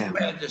is the lamb?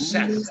 Where's the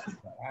sacrifice?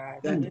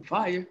 Got the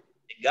fire.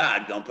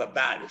 God gonna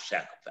provide the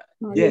sacrifice.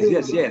 Yes,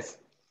 yes, yes.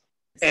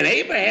 And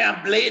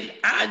Abraham laid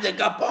Isaac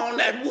up on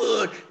that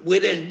wood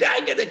with his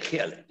dagger to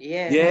kill him.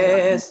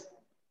 Yes.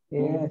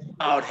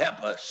 God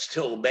help us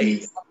to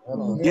obey.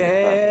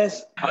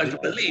 Yes. I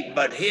must believe,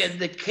 but here's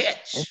the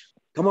catch.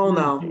 Come on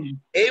now.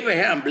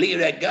 Abraham believed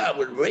that God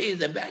would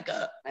raise him back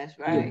up. That's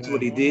right. That's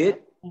what he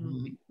did.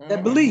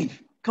 That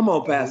belief. Come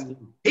on, Pastor.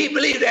 He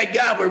believed that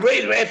God would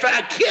raise him. If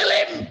I kill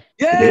him,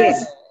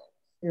 Yes.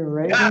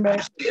 God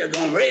is still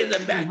going to raise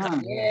him back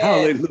up.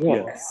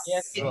 Hallelujah.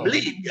 He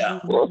believed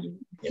God.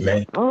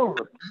 Amen.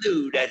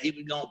 Knew that he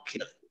was going to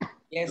kill him.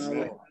 Yes,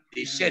 Lord.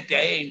 He sent the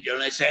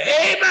angel and said,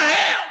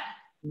 Abraham,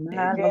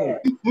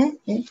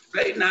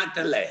 slay not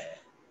the lad.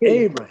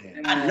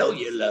 Abraham. I know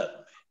you love me.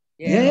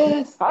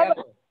 Yes.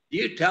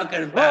 You're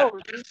talking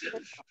about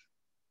distance.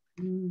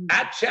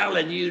 I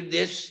challenge you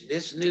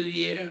this new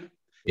year.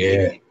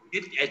 Yeah.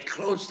 Get as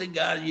close to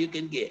God as you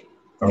can get.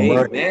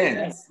 right.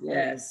 Amen.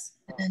 Yes.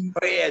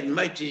 Pray as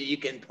much as you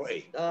can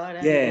pray.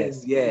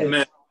 Yes, yes.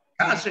 Amen.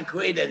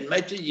 Consecrate as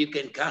much as you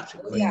can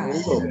consecrate.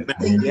 Oh,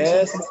 Thank you,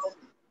 yes,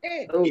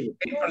 Oh, Be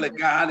faithful to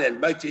God as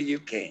much as you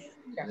can.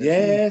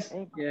 yes.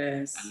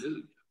 yes.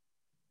 Hallelujah.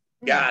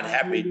 God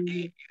have redeemed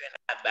you and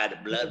I by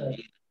the blood of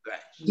Jesus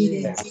Christ.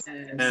 Jesus.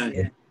 Yes.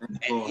 Yes.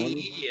 And he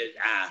is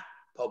our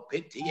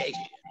propitiation.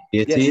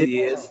 Yes, Yes, he is. he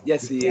is.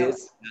 Yes, he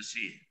is. The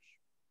sin.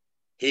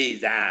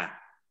 He's our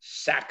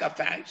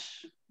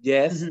sacrifice.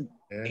 Yes,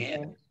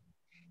 And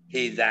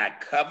he's our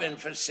covering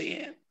for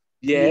sin.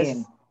 yes.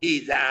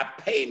 He's our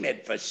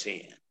payment for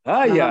sin.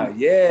 Ah, yeah,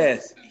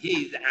 yes,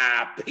 He's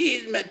our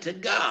appeasement to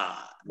God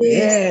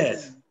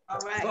yes. All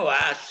right. for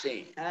our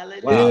sin.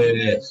 Hallelujah. Wow.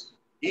 Yes.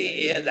 He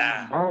is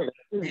our Hallelujah.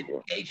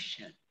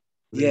 propitiation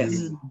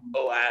Yes.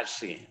 for our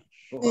sin.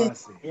 Oh, I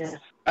see. Yes.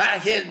 By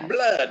his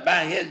blood,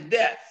 by his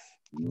death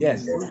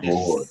Yes,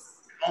 Lord.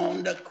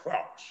 on the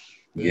cross,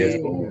 Yes,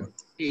 Lord.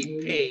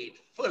 he paid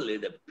fully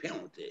the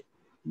penalty.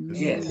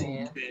 yes.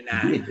 And He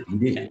I, did. He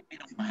did. you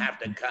don't have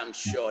to come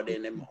short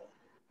anymore.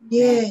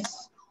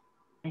 Yes.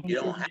 You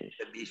don't have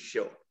to be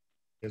short.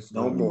 Yes,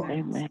 No Lord. more.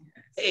 Amen.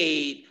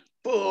 Paid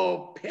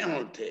full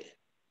penalty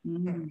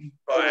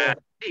for our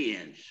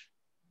sins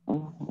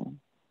Mhm.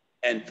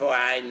 and for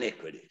our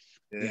iniquities.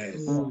 Yes.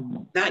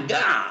 Mhm. Now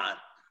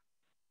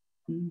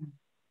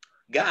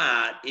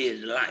God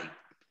is light.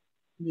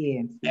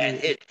 And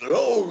his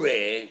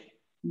glory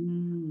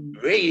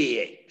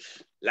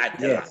radiates like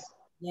the light. Yes.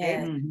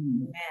 Yes.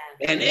 Amen.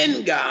 And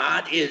in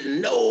God is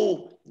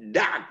no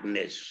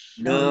darkness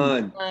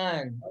None.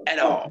 at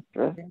all.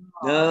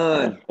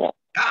 None.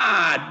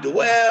 God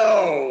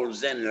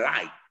dwells in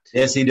light,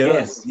 Yes, he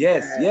does.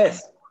 Yes, yes,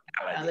 yes.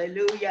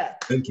 Hallelujah.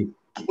 Thank you.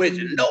 which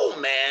no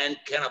man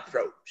can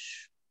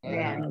approach.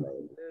 Amen.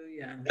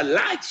 Hallelujah. The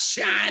light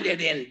shined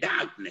in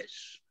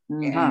darkness,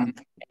 and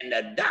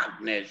the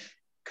darkness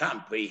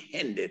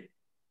comprehended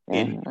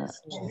it.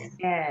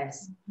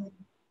 Yes.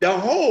 The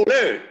whole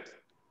earth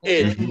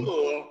is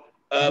full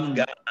of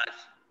God's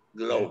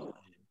glory.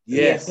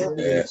 Yes.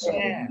 Yes.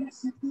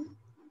 Yes.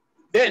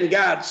 Then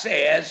God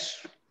says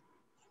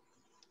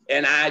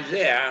in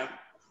Isaiah,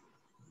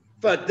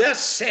 "For thus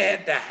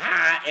said the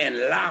high and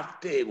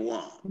lofty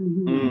one."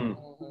 Mm.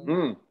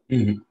 Mm.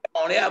 Mhm.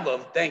 Don't ever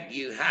think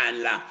you high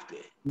and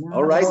lofty.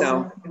 All right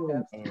now.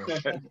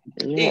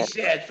 He Yes.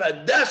 said, "For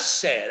thus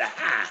said the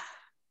high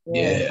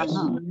Yes.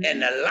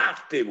 and the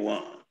lofty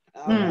one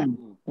All right.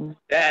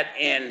 that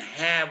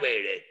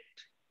inhabited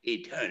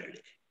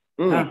eternity."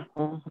 Mm.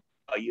 Mhm.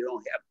 Oh, you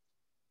don't have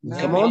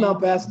Come on now,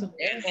 Pastor.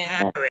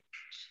 inhabit.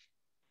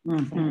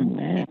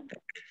 Amen.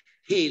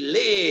 He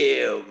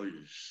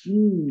lives.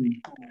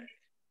 In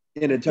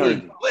He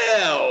eternity.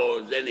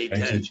 dwells in Thank you,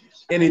 eternity.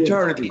 Jesus. In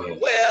eternity. He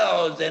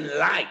dwells in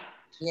light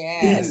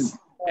Yes.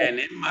 and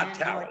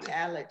immortality.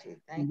 Immortality.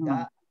 Thank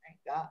God. Thank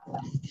God.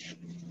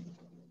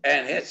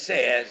 And it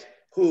says,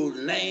 whose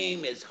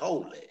name is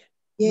holy.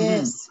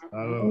 Yes.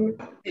 My Lord.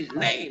 His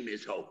name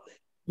is holy.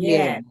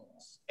 Yes.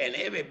 And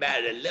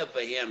everybody that live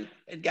for him,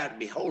 it's got to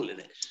be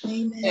holiness.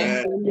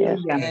 Amen.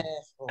 Yes.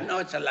 I know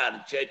it's a lot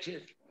of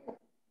churches,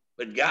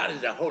 but God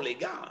is a holy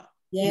God.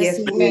 Yes,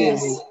 he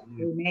is.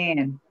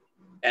 Amen.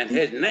 And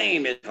his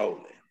name is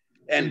holy.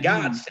 And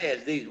God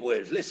says these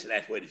words. Listen,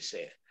 that's what he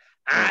said.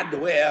 I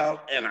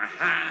dwell in a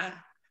high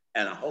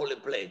and a holy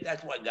place.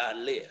 That's where God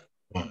lives.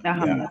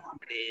 Yeah,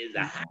 It is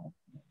a high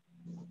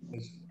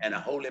and a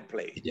holy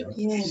place. he does.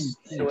 Yes.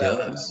 He Dwell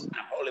does. in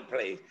a holy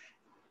place.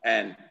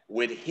 And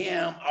with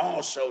him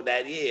also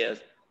that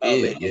is Yeah,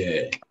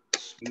 yeah.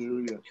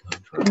 Hallelujah.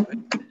 all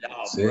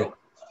That's it. broken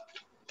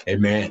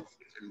Amen.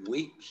 and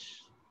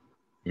weeps.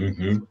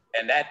 Mm-hmm.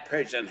 And that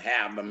person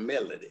have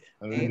humility.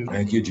 Hallelujah.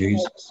 Thank you,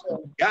 Jesus.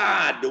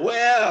 God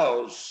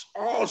dwells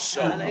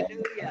also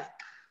Hallelujah.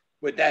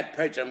 with that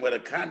person with a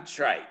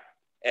contrite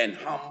and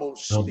humble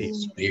Humble spirit.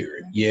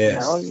 spirit. Oh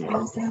Yes.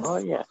 yeah. Oh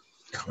yeah.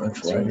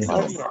 Contrite.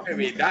 Oh yeah. To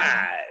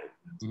revive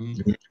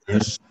Mhm. the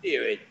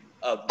spirit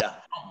of the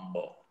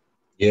humble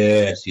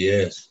Yes,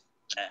 yes.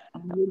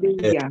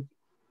 Hallelujah.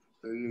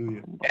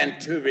 Hallelujah.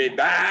 and to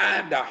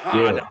revive the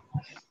heart Yeah. of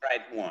the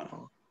right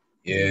one.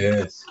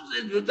 Yes.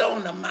 It was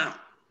on the mount,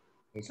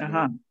 Yes,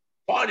 Lord.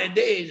 40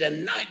 days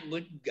and night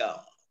with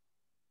God.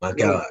 My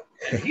God.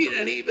 And he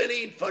didn't even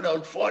eat for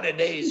those 40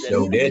 days.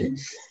 So And did.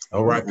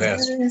 All right,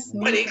 Pastor. Yes.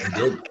 when he I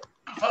come did.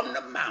 from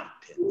the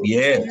mountain,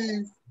 Yes.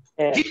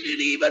 Yes. he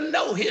didn't even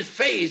know his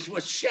face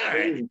was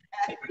shining.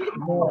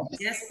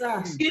 Yes,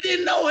 sir. He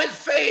didn't know his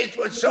face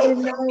was I so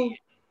didn't know.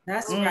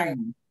 That's right.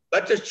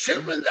 But the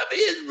children of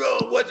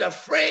Israel was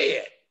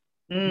afraid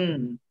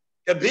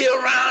to be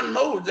around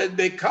Moses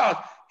because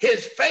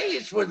his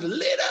face was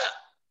lit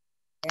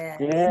up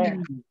Yeah.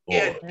 in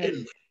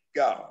Lord.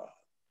 God.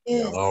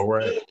 Yes. All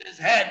right. Moses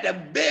had to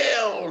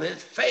build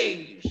his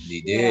face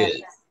He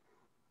did.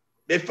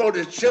 before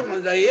the children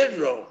of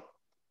Israel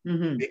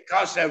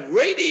because the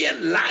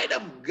radiant light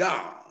of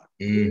God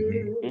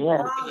Mm-hmm.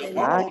 Yeah. was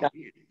My upon God.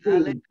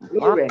 him.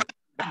 Glory.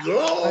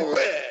 Glory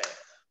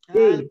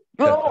Glory.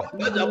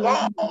 was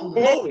upon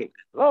Moses. Hey.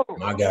 Glory.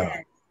 My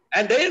God.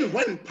 And then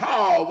when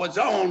Paul was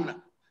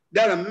on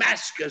the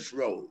Damascus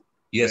road,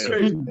 Yes,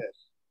 sir.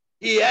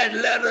 he had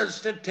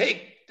letters to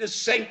take the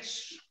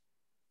saints,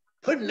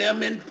 putting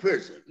them in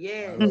prison.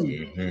 Yes.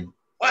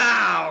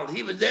 While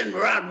he was then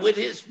around with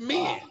his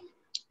men.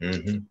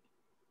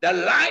 The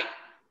light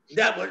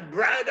that was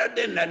brighter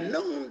than the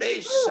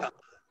noonday sun.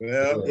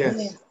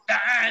 Yes.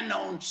 Shine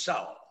on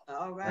Saul.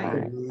 All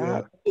right.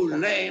 Whose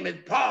name is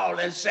Paul,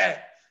 and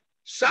said,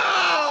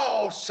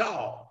 Saul,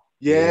 Saul,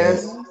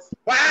 Yes.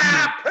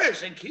 why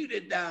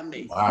persecuted thou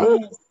me? Wow.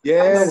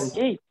 Yes.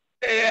 Said,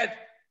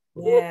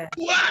 Yeah.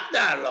 who art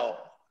thou,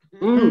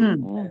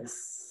 Lord?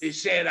 Yes. He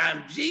said,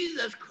 I'm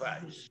Jesus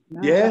Christ.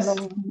 Yes.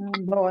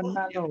 Lord,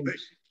 my You Lord.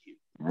 persecute.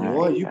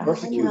 Lord, you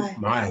persecute.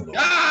 My Lord.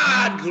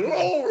 God,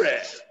 glory,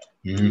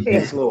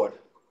 Yes, Lord.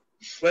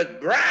 was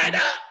brighter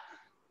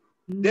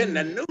than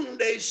the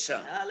noonday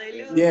sun.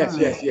 Hallelujah. Yes,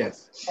 yes,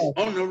 yes.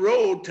 On the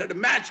road to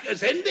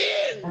Damascus. And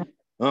then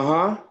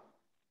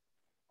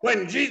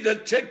when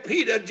Jesus took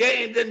Peter,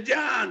 James, and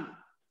John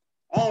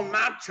on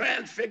Mount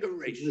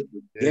Transfiguration.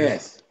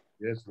 Yes.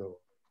 Yes, Lord.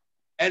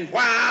 And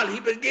while he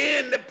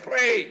began to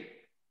pray,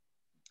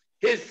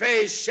 his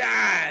face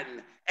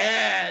shined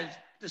as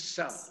the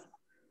sun.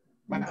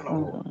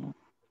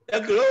 The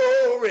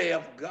glory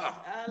of God.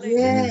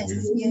 Yes.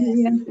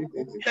 Yes.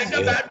 Think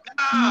about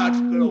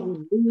God's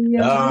glory.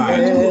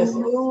 Yes. It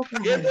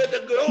was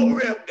the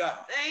glory of God.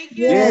 Thank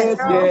you. Yes,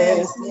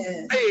 yes.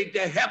 Yes. Made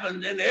the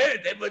heavens and the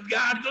earth. It was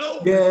God's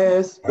glory.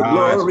 Yes. The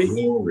God's glory.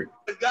 glory. It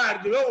was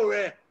God's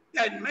glory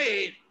that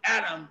made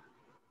Adam.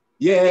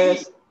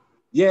 Yes.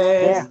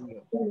 Yes.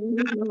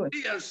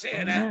 We are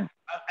saying that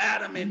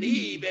Adam and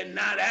Eve and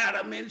not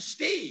Adam and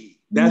Steve.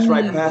 That's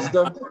right,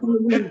 Pastor.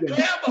 The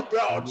devil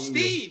brought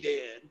Steve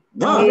in.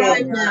 Huh.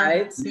 Right now.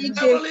 Right. The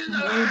devil is a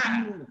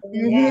liar.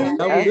 Yeah.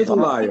 That is a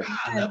liar.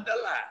 God of the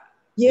lie.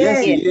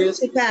 Yes, he Yes.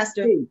 is.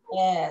 Pastor.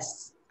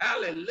 Yes.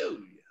 Hallelujah.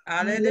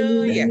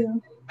 Hallelujah.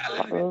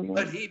 Hallelujah.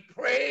 But he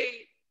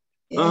prayed.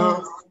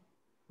 Uh-huh.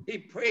 He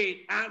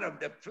prayed out of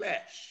the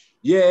flesh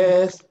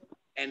Yes.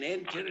 and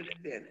into the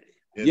divinity.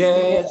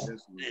 Yes. And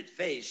his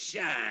face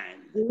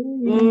shined.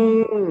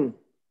 Mm.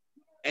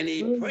 And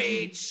he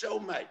prayed so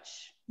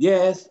much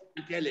Yes.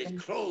 until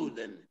his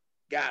clothing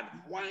got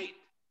white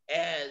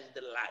as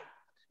the light.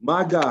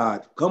 My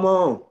God. Come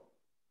on.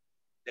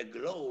 The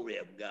glory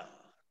of God.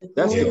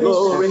 That's the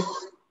glory.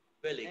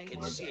 Really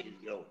can see his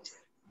glory.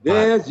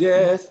 Yes,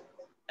 yes.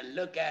 And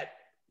look at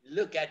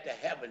the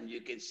heaven,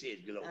 you can see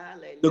his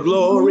glory. The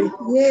glory.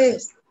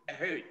 Yes.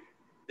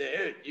 The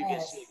earth, you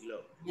can see his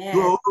glory. Yes.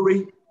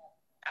 Glory.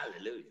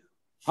 Hallelujah.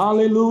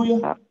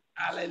 Hallelujah.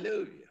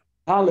 Hallelujah.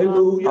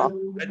 Hallelujah.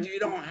 But you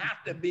don't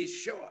have to be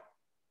short.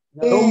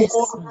 No Yes.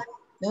 more.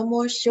 No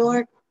more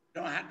short.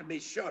 You don't have to be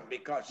short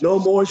because No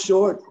more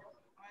short.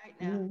 Right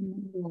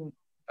now.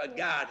 but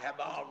God have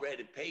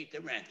already paid the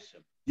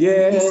ransom.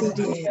 Yes. Yes,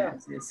 he did.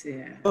 Yes, yes,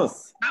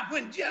 yes. Now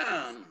when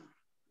John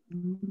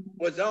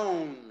was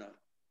on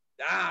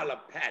the Isle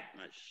of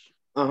Patmos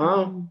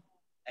Uh-huh.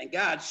 and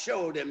God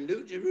showed him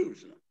New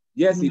Jerusalem,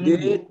 Yes, he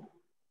did.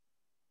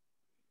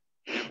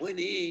 and when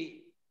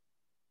he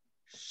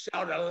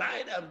saw the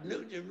light of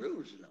New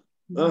Jerusalem,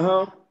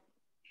 Uh-huh.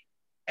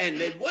 and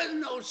there was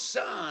no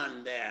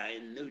sun there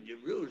in New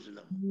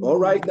Jerusalem, All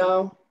right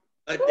now.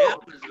 but there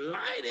was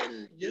light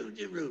in New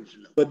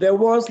Jerusalem. But there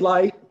was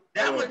light.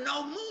 There was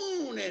no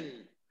moon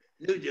in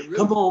New Jerusalem.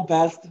 Come on,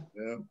 Pastor.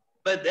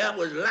 But there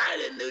was light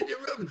in New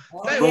Jerusalem.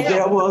 Oh, But yeah.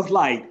 there was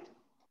light.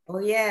 Oh,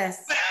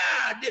 yes.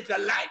 Where did the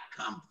light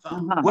come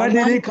from? Where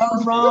did it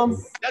come from?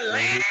 The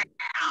Lamb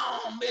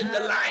is the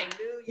light.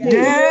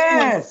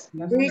 Yes.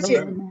 Preach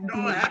it. You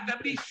don't have to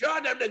be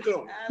short of the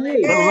glory.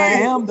 The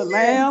lamb, the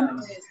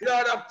lamb. You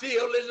ought to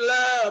feel his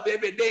love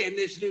every day in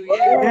this new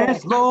year.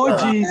 Yes, Lord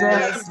You Jesus.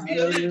 ought to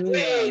feel his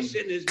grace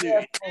in this new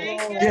year.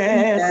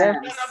 Yes.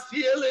 You ought to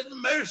feel his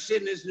mercy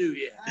in this new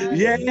year.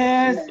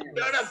 Yes.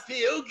 You ought to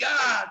feel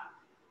God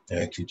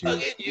Thank you,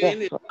 hugging Jesus. you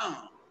in his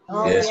arms,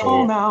 Yes, Come on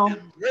Lord. now.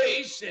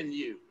 embracing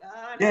you,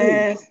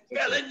 Yes.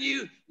 telling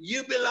you,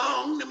 you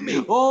belong to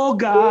me. Oh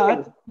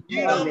God.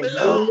 You don't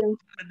belong to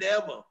the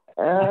devil.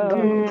 You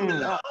Mm.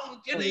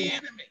 belong to the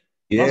enemy.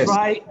 That's Yes.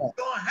 right. You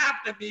don't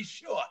have to be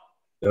short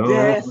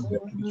Yes.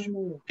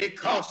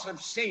 because of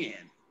sin.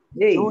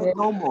 Do it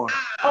no more.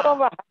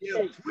 Now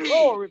you're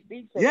free.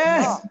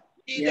 Yes.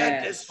 He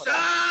that the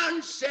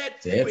Son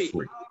set Set free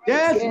free.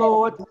 Yes,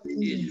 Lord.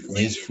 is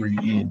Is free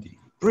indeed.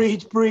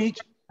 Preach, preach.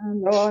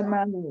 Lord,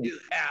 my Lord. You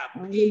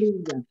have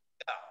peace Hallelujah.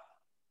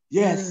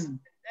 Yes.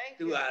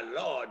 through our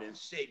Lord and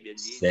Savior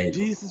Jesus. Thank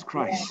you. Jesus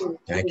Christ.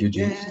 Thank you,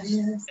 Jesus.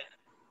 Yes.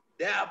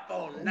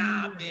 Therefore,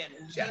 now being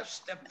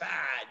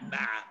justified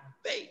by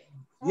faith,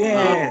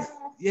 Yes.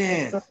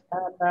 Yes. God,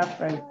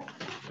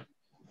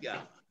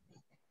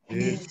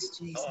 Yes, Lord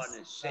Jesus.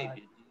 and Savior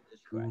Jesus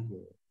Christ.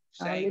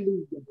 Say,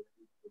 Hallelujah.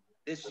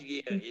 this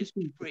year is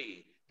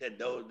free to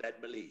those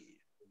that believe.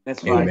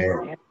 That's right.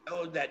 Amen.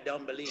 Those that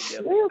don't believe,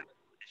 they'll be free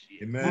this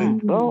year.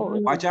 Amen.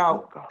 Watch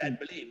out. That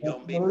believe,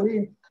 don't be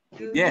free.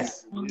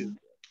 Yes.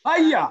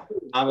 Hiya.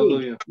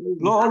 Hallelujah.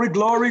 Glory,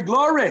 glory,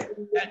 glory.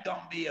 That's going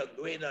to be a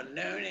great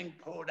anointing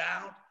poured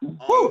out on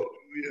Woo.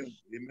 Hallelujah.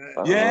 Amen.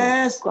 Oh,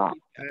 Yes. God.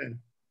 Amen.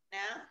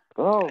 Now.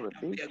 Glory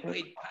There's going be to be a to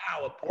great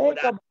power poured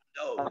out on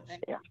those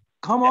God.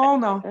 Come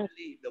on now. that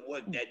believe the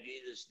work that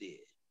Jesus did.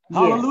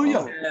 Hallelujah.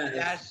 As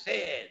I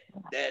said,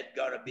 there's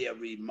going to be a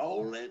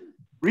remolding,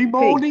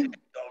 Remolding,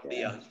 going to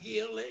be a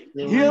healing,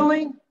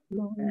 healing.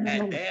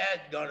 and there's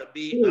going to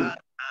be an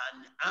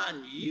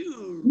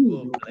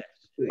unusual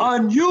blessing.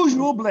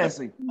 Unusual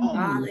blessing.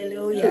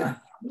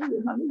 Hallelujah.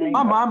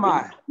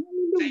 My.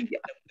 Saints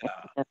of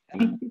God.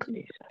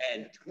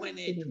 And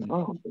 2020,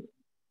 Oh,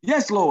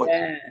 Yes, Lord.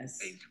 Yes.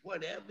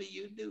 whatever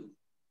you do,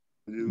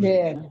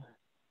 Yeah.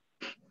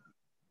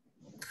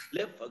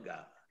 live for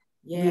God.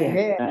 Yeah.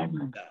 Yeah.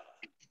 amen. God.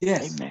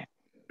 Yes. Amen.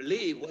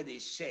 Believe what he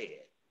said.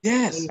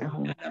 Yes.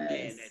 Not a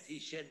man that he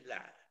should lie.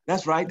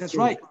 That's right. That's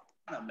right.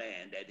 Not a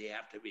man that he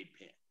have to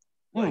repent.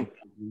 Mm. What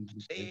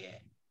he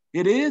said,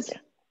 It is.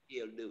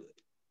 he'll do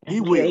it.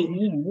 He will.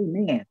 Amen.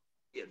 Amen.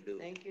 He'll do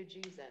it. Thank you,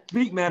 Jesus.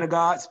 Speak, man of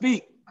God.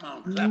 Speak.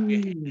 Come on, clap your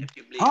hands if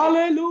you believe it.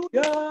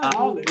 Hallelujah.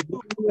 Hallelujah.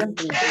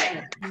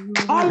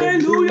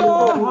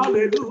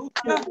 Hallelujah.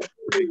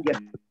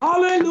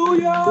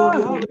 Hallelujah. Hallelujah.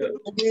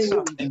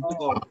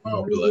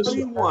 Oh, bless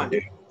you.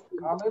 31.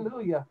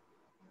 Hallelujah.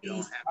 You don't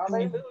have to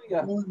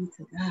Hallelujah. Glory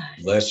to God.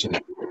 Bless you.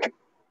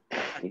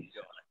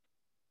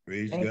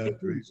 Praise Thank God.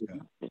 Praise God.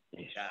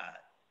 God.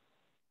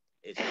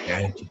 It's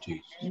Thank you,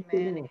 Jesus.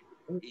 Amen.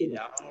 he's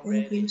Thank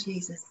already you,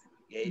 Jesus.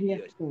 gave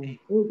you a state,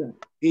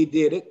 He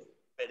did it.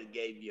 already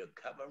gave you a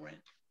covering,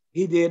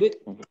 He did it.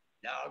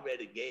 he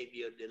already gave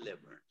you a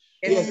deliverance.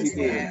 Yes, he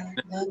did. God.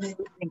 Love it.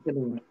 Thank you,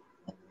 Lord.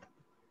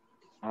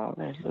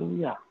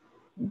 Hallelujah.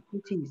 Thank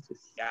you,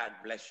 Jesus. God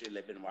bless you,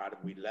 living water.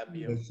 We love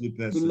you. Bless you, We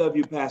Pastor. love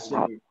you, Pastor.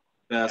 God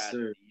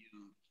Pastor.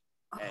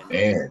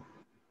 you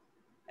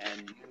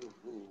and you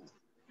who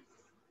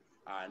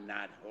are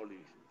not Holy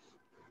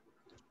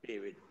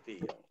Spirit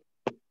filled,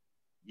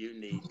 you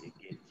need to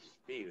get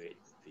Spirit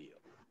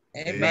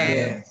filled.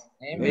 Amen.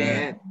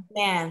 Amen.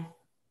 Amen.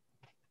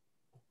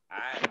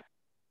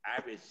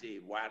 I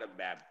received water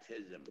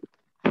baptism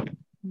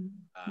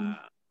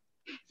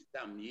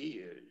some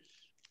years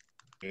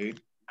Okay.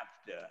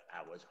 after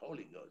I was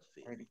Holy Ghost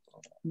filled.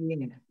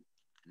 Yeah.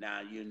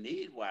 Now you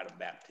need water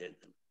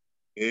baptism.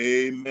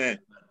 Amen.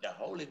 But the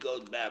Holy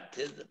Ghost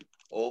baptism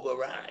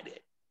override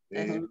it.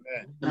 Amen.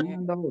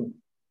 My Lord.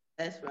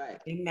 That's right.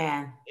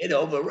 Amen. It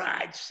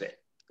overrides it.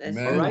 That's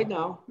Amen. All right. right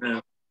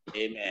now.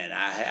 Amen.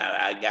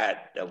 I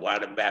got the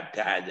water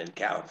baptized in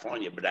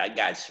California, but I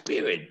got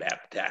Spirit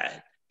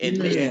baptized in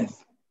Michigan.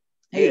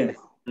 Yes.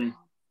 Yes.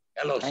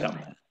 Hello,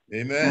 somebody.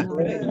 Amen.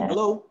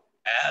 Hello.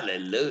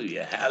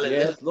 Hallelujah. Hallelujah.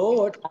 Yes,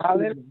 Lord.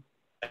 Hallelujah.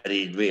 But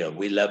he's real.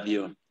 We love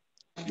you.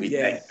 We thank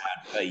Yes.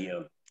 God for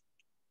you.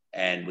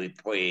 And we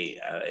pray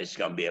it's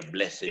going to be a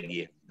blessed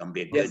year. It's going to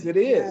be a Yes, good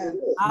it is.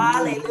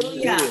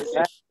 Hallelujah. It is.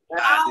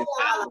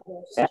 Hallelujah.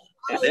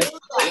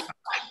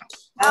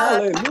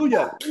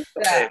 Hallelujah.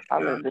 Hallelujah.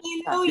 Hallelujah.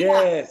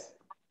 Yes.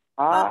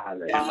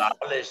 Hallelujah.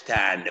 all this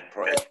time to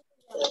pray.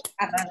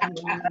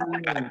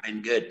 God's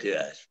been good to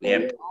us. We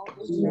have,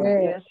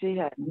 Yes, he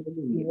has.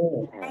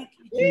 Thank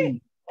you.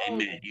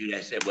 amen. You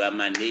that said, well,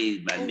 my knees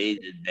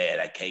is bad.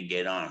 I can't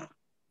get on them.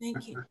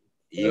 Thank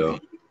you.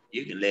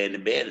 You can lay in the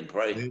bed and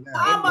pray. Amen.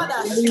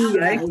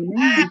 Hallelujah.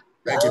 Amen.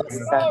 Thank you,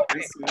 Pastor.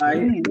 That's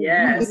right.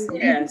 Yes.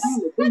 Yes. Yes.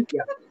 Yes.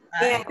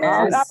 Thank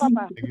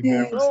you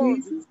very much.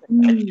 Glory.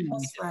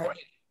 That's right.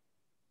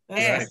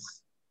 That's right.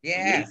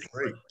 Yes.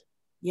 Great.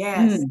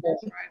 Yes.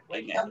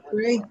 Amen.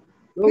 Great.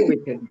 Glory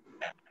to God.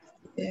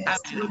 How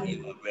Yes. many of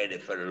you are ready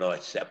for the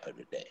Lord's Supper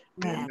today?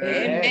 Amen.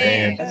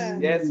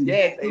 Amen. Yes,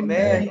 yes.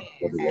 Amen.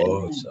 For the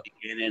Lord's Supper.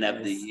 Beginning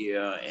of the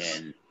year,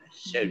 and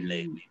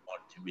certainly we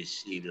want to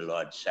receive the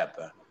Lord's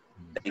Supper.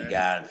 Thank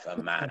God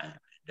for my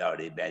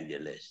daughter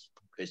evangelist,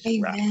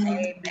 Christy Rock.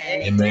 Amen.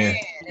 Amen.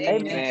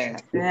 Amen.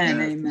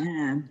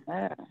 Amen.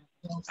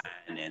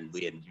 And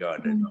we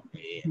enjoyed it.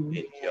 We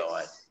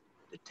enjoyed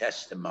the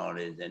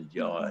testimonies,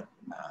 enjoyed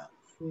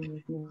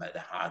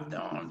Mother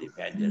Hawthorne,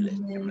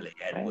 evangelist Emily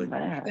Edwards,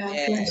 Amen.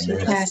 God bless you,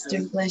 Amen.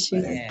 Pastor. Bless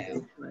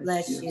you.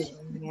 Bless you.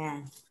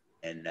 Amen.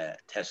 and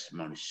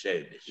testimony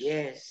service.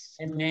 Yes.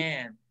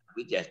 Amen.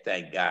 We just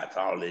thank God for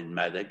all his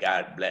mother.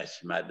 God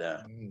bless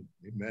Mother. Amen.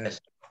 Yes.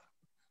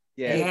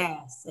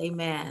 Yes.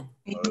 Amen.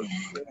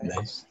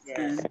 Bless.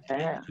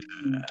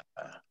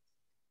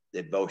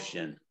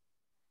 Devotion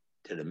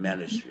to the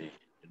ministry,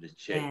 to the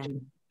church.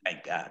 Amen.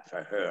 Thank God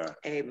for her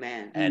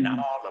Amen. and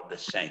all of the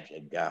saints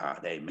of God.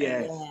 Amen.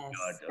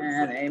 Yes.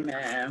 Yes.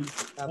 Amen.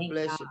 God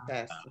bless you,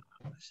 Pastor.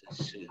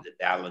 Susan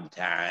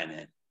Valentine,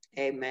 and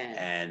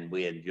Amen.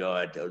 we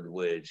enjoyed those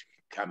words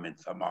coming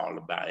from all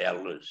of our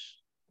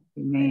elders.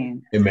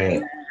 Amen.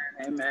 Amen.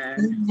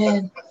 Amen.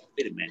 Amen.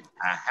 Wait a minute,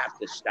 I have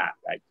to stop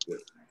right quick.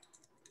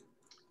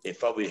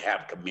 Before we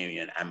have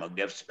communion, I'm gonna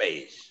give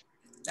space.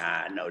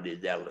 Now I know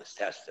these elders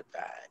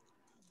testified.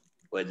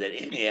 Was there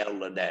any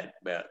elder that,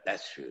 well,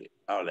 that's true.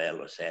 All the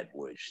elders had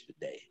words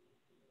today.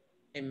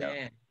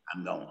 Amen.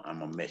 I'm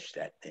gonna miss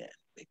that then.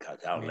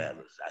 because our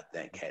letters, I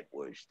think, had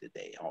words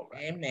today. All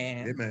right.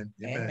 Amen. Amen.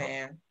 Amen.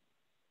 Amen.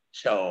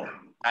 So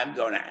I'm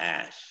going to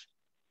ask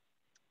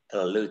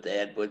Luther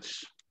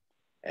Edwards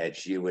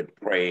as you would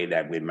pray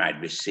that we might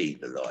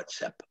receive the Lord's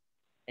Supper.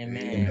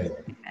 Amen.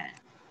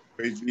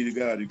 Praise be to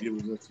God who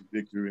gives us the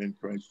victory in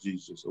Christ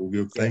Jesus. Oh,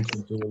 give thanks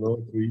unto the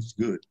Lord for his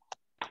good.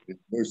 His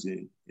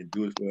mercy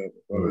endures forever.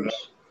 Father,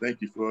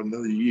 thank you for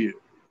another year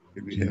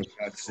that we have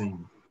not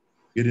seen.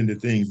 Get into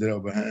things that are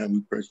behind.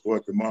 We press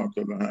forth the mark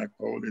of the high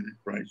calling in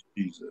Christ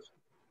Jesus.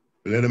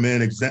 But let a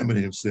man examine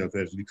himself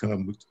as we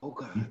come to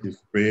eat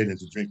this bread and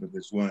to drink of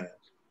this wine.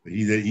 But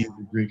he that eateth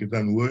and drinketh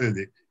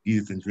unworthy,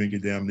 eateth and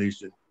drinketh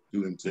damnation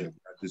to himself,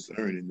 not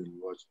discerning the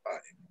Lord's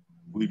body.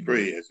 We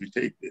pray as we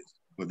take this,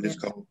 for this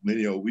cause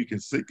many are weak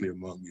and sickly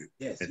among you.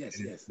 Yes.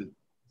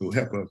 So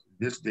help us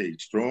this day,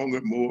 stronger,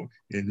 more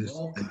in this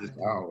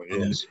hour.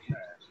 Yes.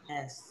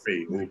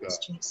 Pray, oh God,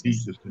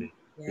 Jesus' name.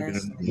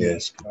 Yes. Amen.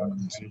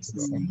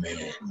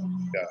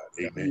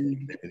 Amen.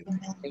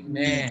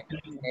 Amen.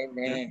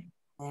 Amen.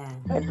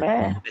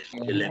 Amen.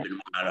 The living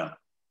water.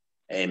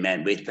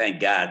 Amen. We thank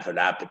God for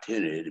the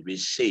opportunity to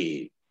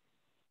receive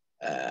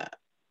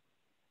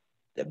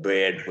the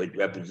bread which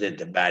represents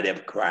the body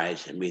of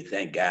Christ, and we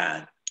thank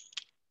God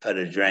for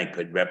the drink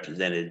which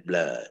represents his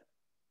blood.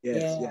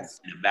 Yes.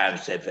 And the Bible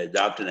says, as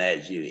often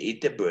as you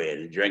eat the bread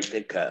and drink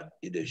the cup,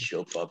 you do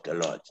show forth the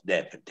Lord's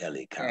death until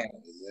he comes.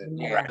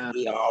 Yes. Right?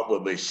 We all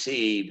will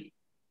receive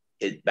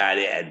his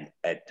body at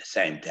the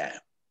same time.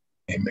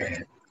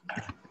 Amen.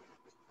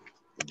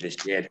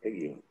 Just shed for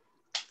you.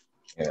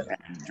 Yeah.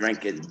 And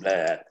drink his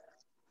blood,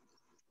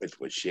 which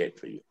was shed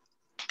for you.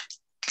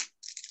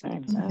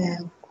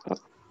 Amen.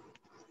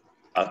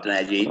 Often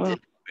as you eat this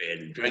bread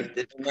and drink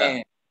this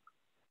cup,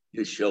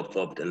 you show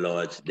forth the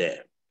Lord's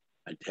death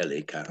until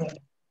he comes.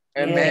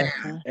 Amen.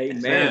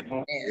 Amen.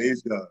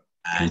 Praise God.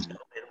 I know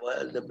it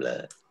was the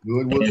blood.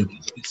 Lord, was it?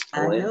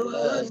 I know it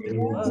was It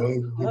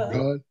was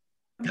God.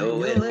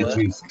 No, it was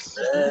Jesus.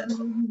 the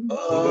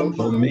blood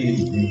For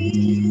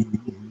me.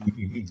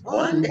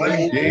 One One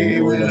day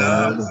day when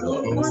I was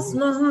was lost,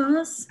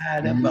 lost I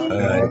on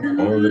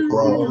the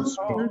cross,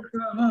 on the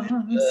cross.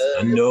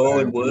 I know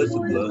it was the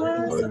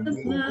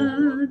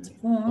Blood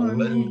for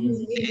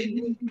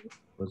me.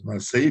 Was my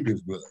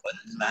Savior's blood.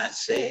 my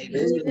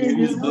Savior.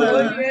 His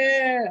blood.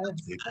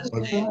 It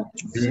was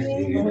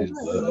His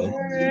blood.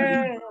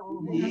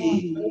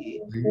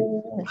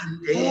 One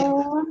day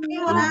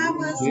When I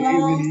was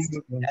lost,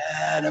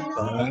 at a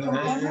point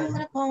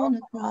died upon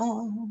the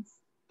cross.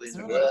 with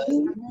blood.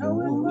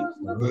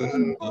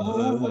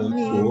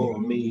 For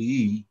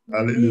me.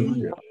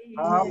 Hallelujah.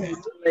 Hallelujah.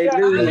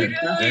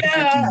 Thank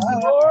you, Jesus.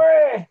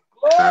 Glory.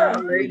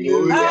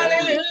 Hallelujah.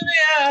 Hallelujah.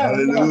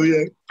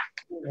 Hallelujah.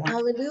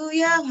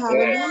 Hallelujah,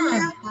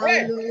 hallelujah,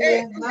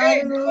 hallelujah,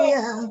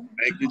 hallelujah.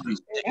 Thank you,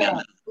 Jesus.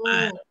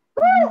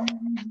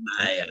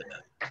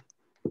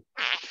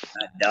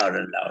 My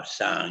daughter-in-law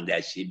song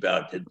that she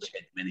brought to the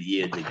church many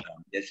years ago.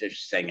 Just to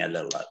sing a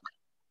little of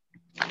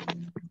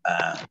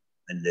it.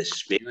 In the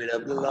spirit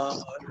of the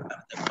Lord,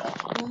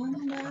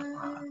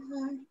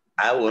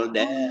 I will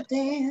dance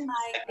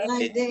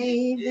like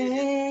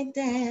David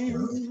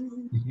danced.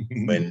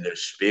 When the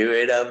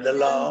spirit of the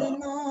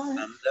Lord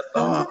comes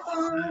upon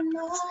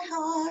my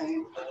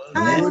heart,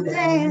 I will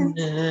dance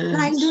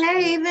like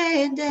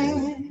David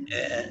danced.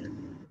 yeah.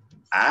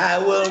 I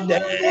will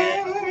dance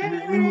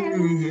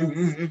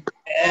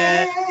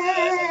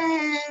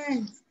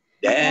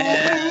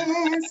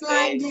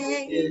like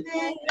David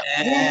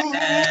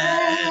dance.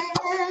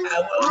 I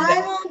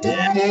will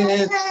dance.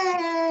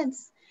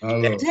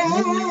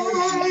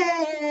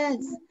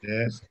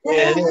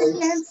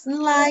 Dance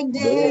like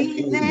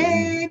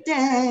David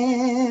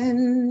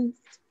dance.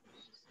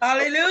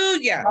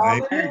 Hallelujah.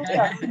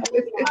 Hallelujah.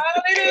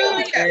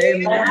 Hallelujah.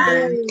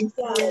 Amen.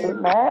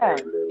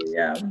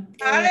 Hallelujah.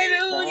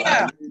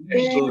 Hallelujah.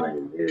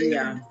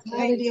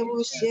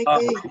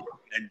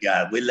 And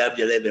God, we love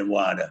you, living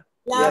water.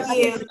 Love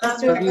you.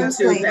 Love you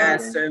too,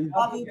 Pastor.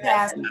 Love you,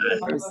 Pastor.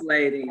 First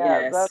Lady,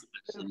 Yes.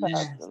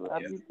 yes.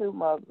 Love you too,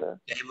 Mother.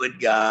 Stay with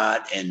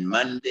God, and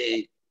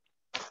Monday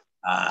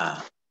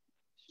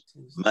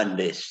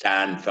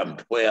starting from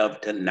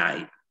 12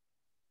 tonight.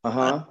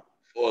 4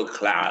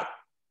 o'clock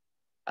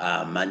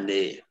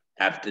Monday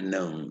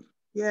afternoon.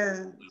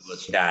 Yeah. We will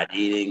start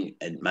eating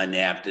at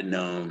Monday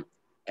afternoon,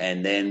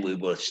 and then we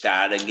will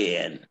start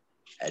again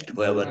at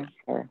 12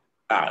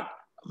 o'clock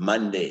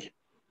Monday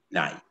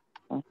night.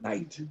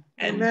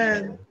 And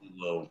Amen. we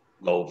will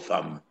go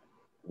from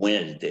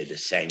Wednesday the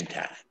same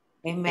time.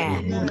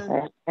 Amen.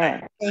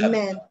 Amen.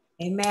 Amen.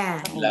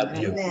 Amen. Love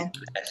you. Amen.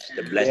 Bless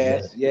the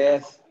blessing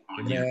Yes.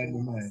 on you.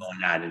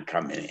 Going out and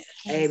coming in.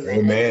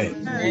 Amen.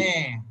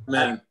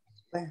 Amen.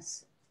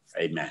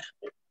 Amen.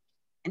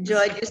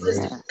 Enjoy your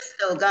sister.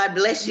 So God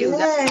bless you.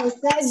 Yes,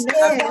 God amen.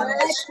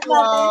 bless you,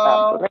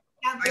 Mother.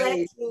 God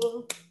bless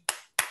you.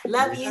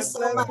 Love you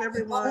so much.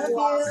 Everyone.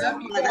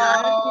 Love you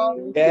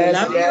all. Yes,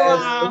 Love you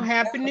all.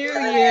 Happy New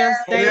Year.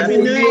 Stay Happy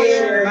safe. New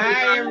Year.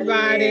 Bye,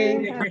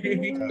 everybody.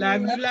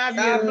 Love you. Love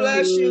you. God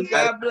bless you.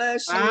 God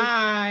bless you.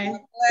 Bye.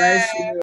 Bless you.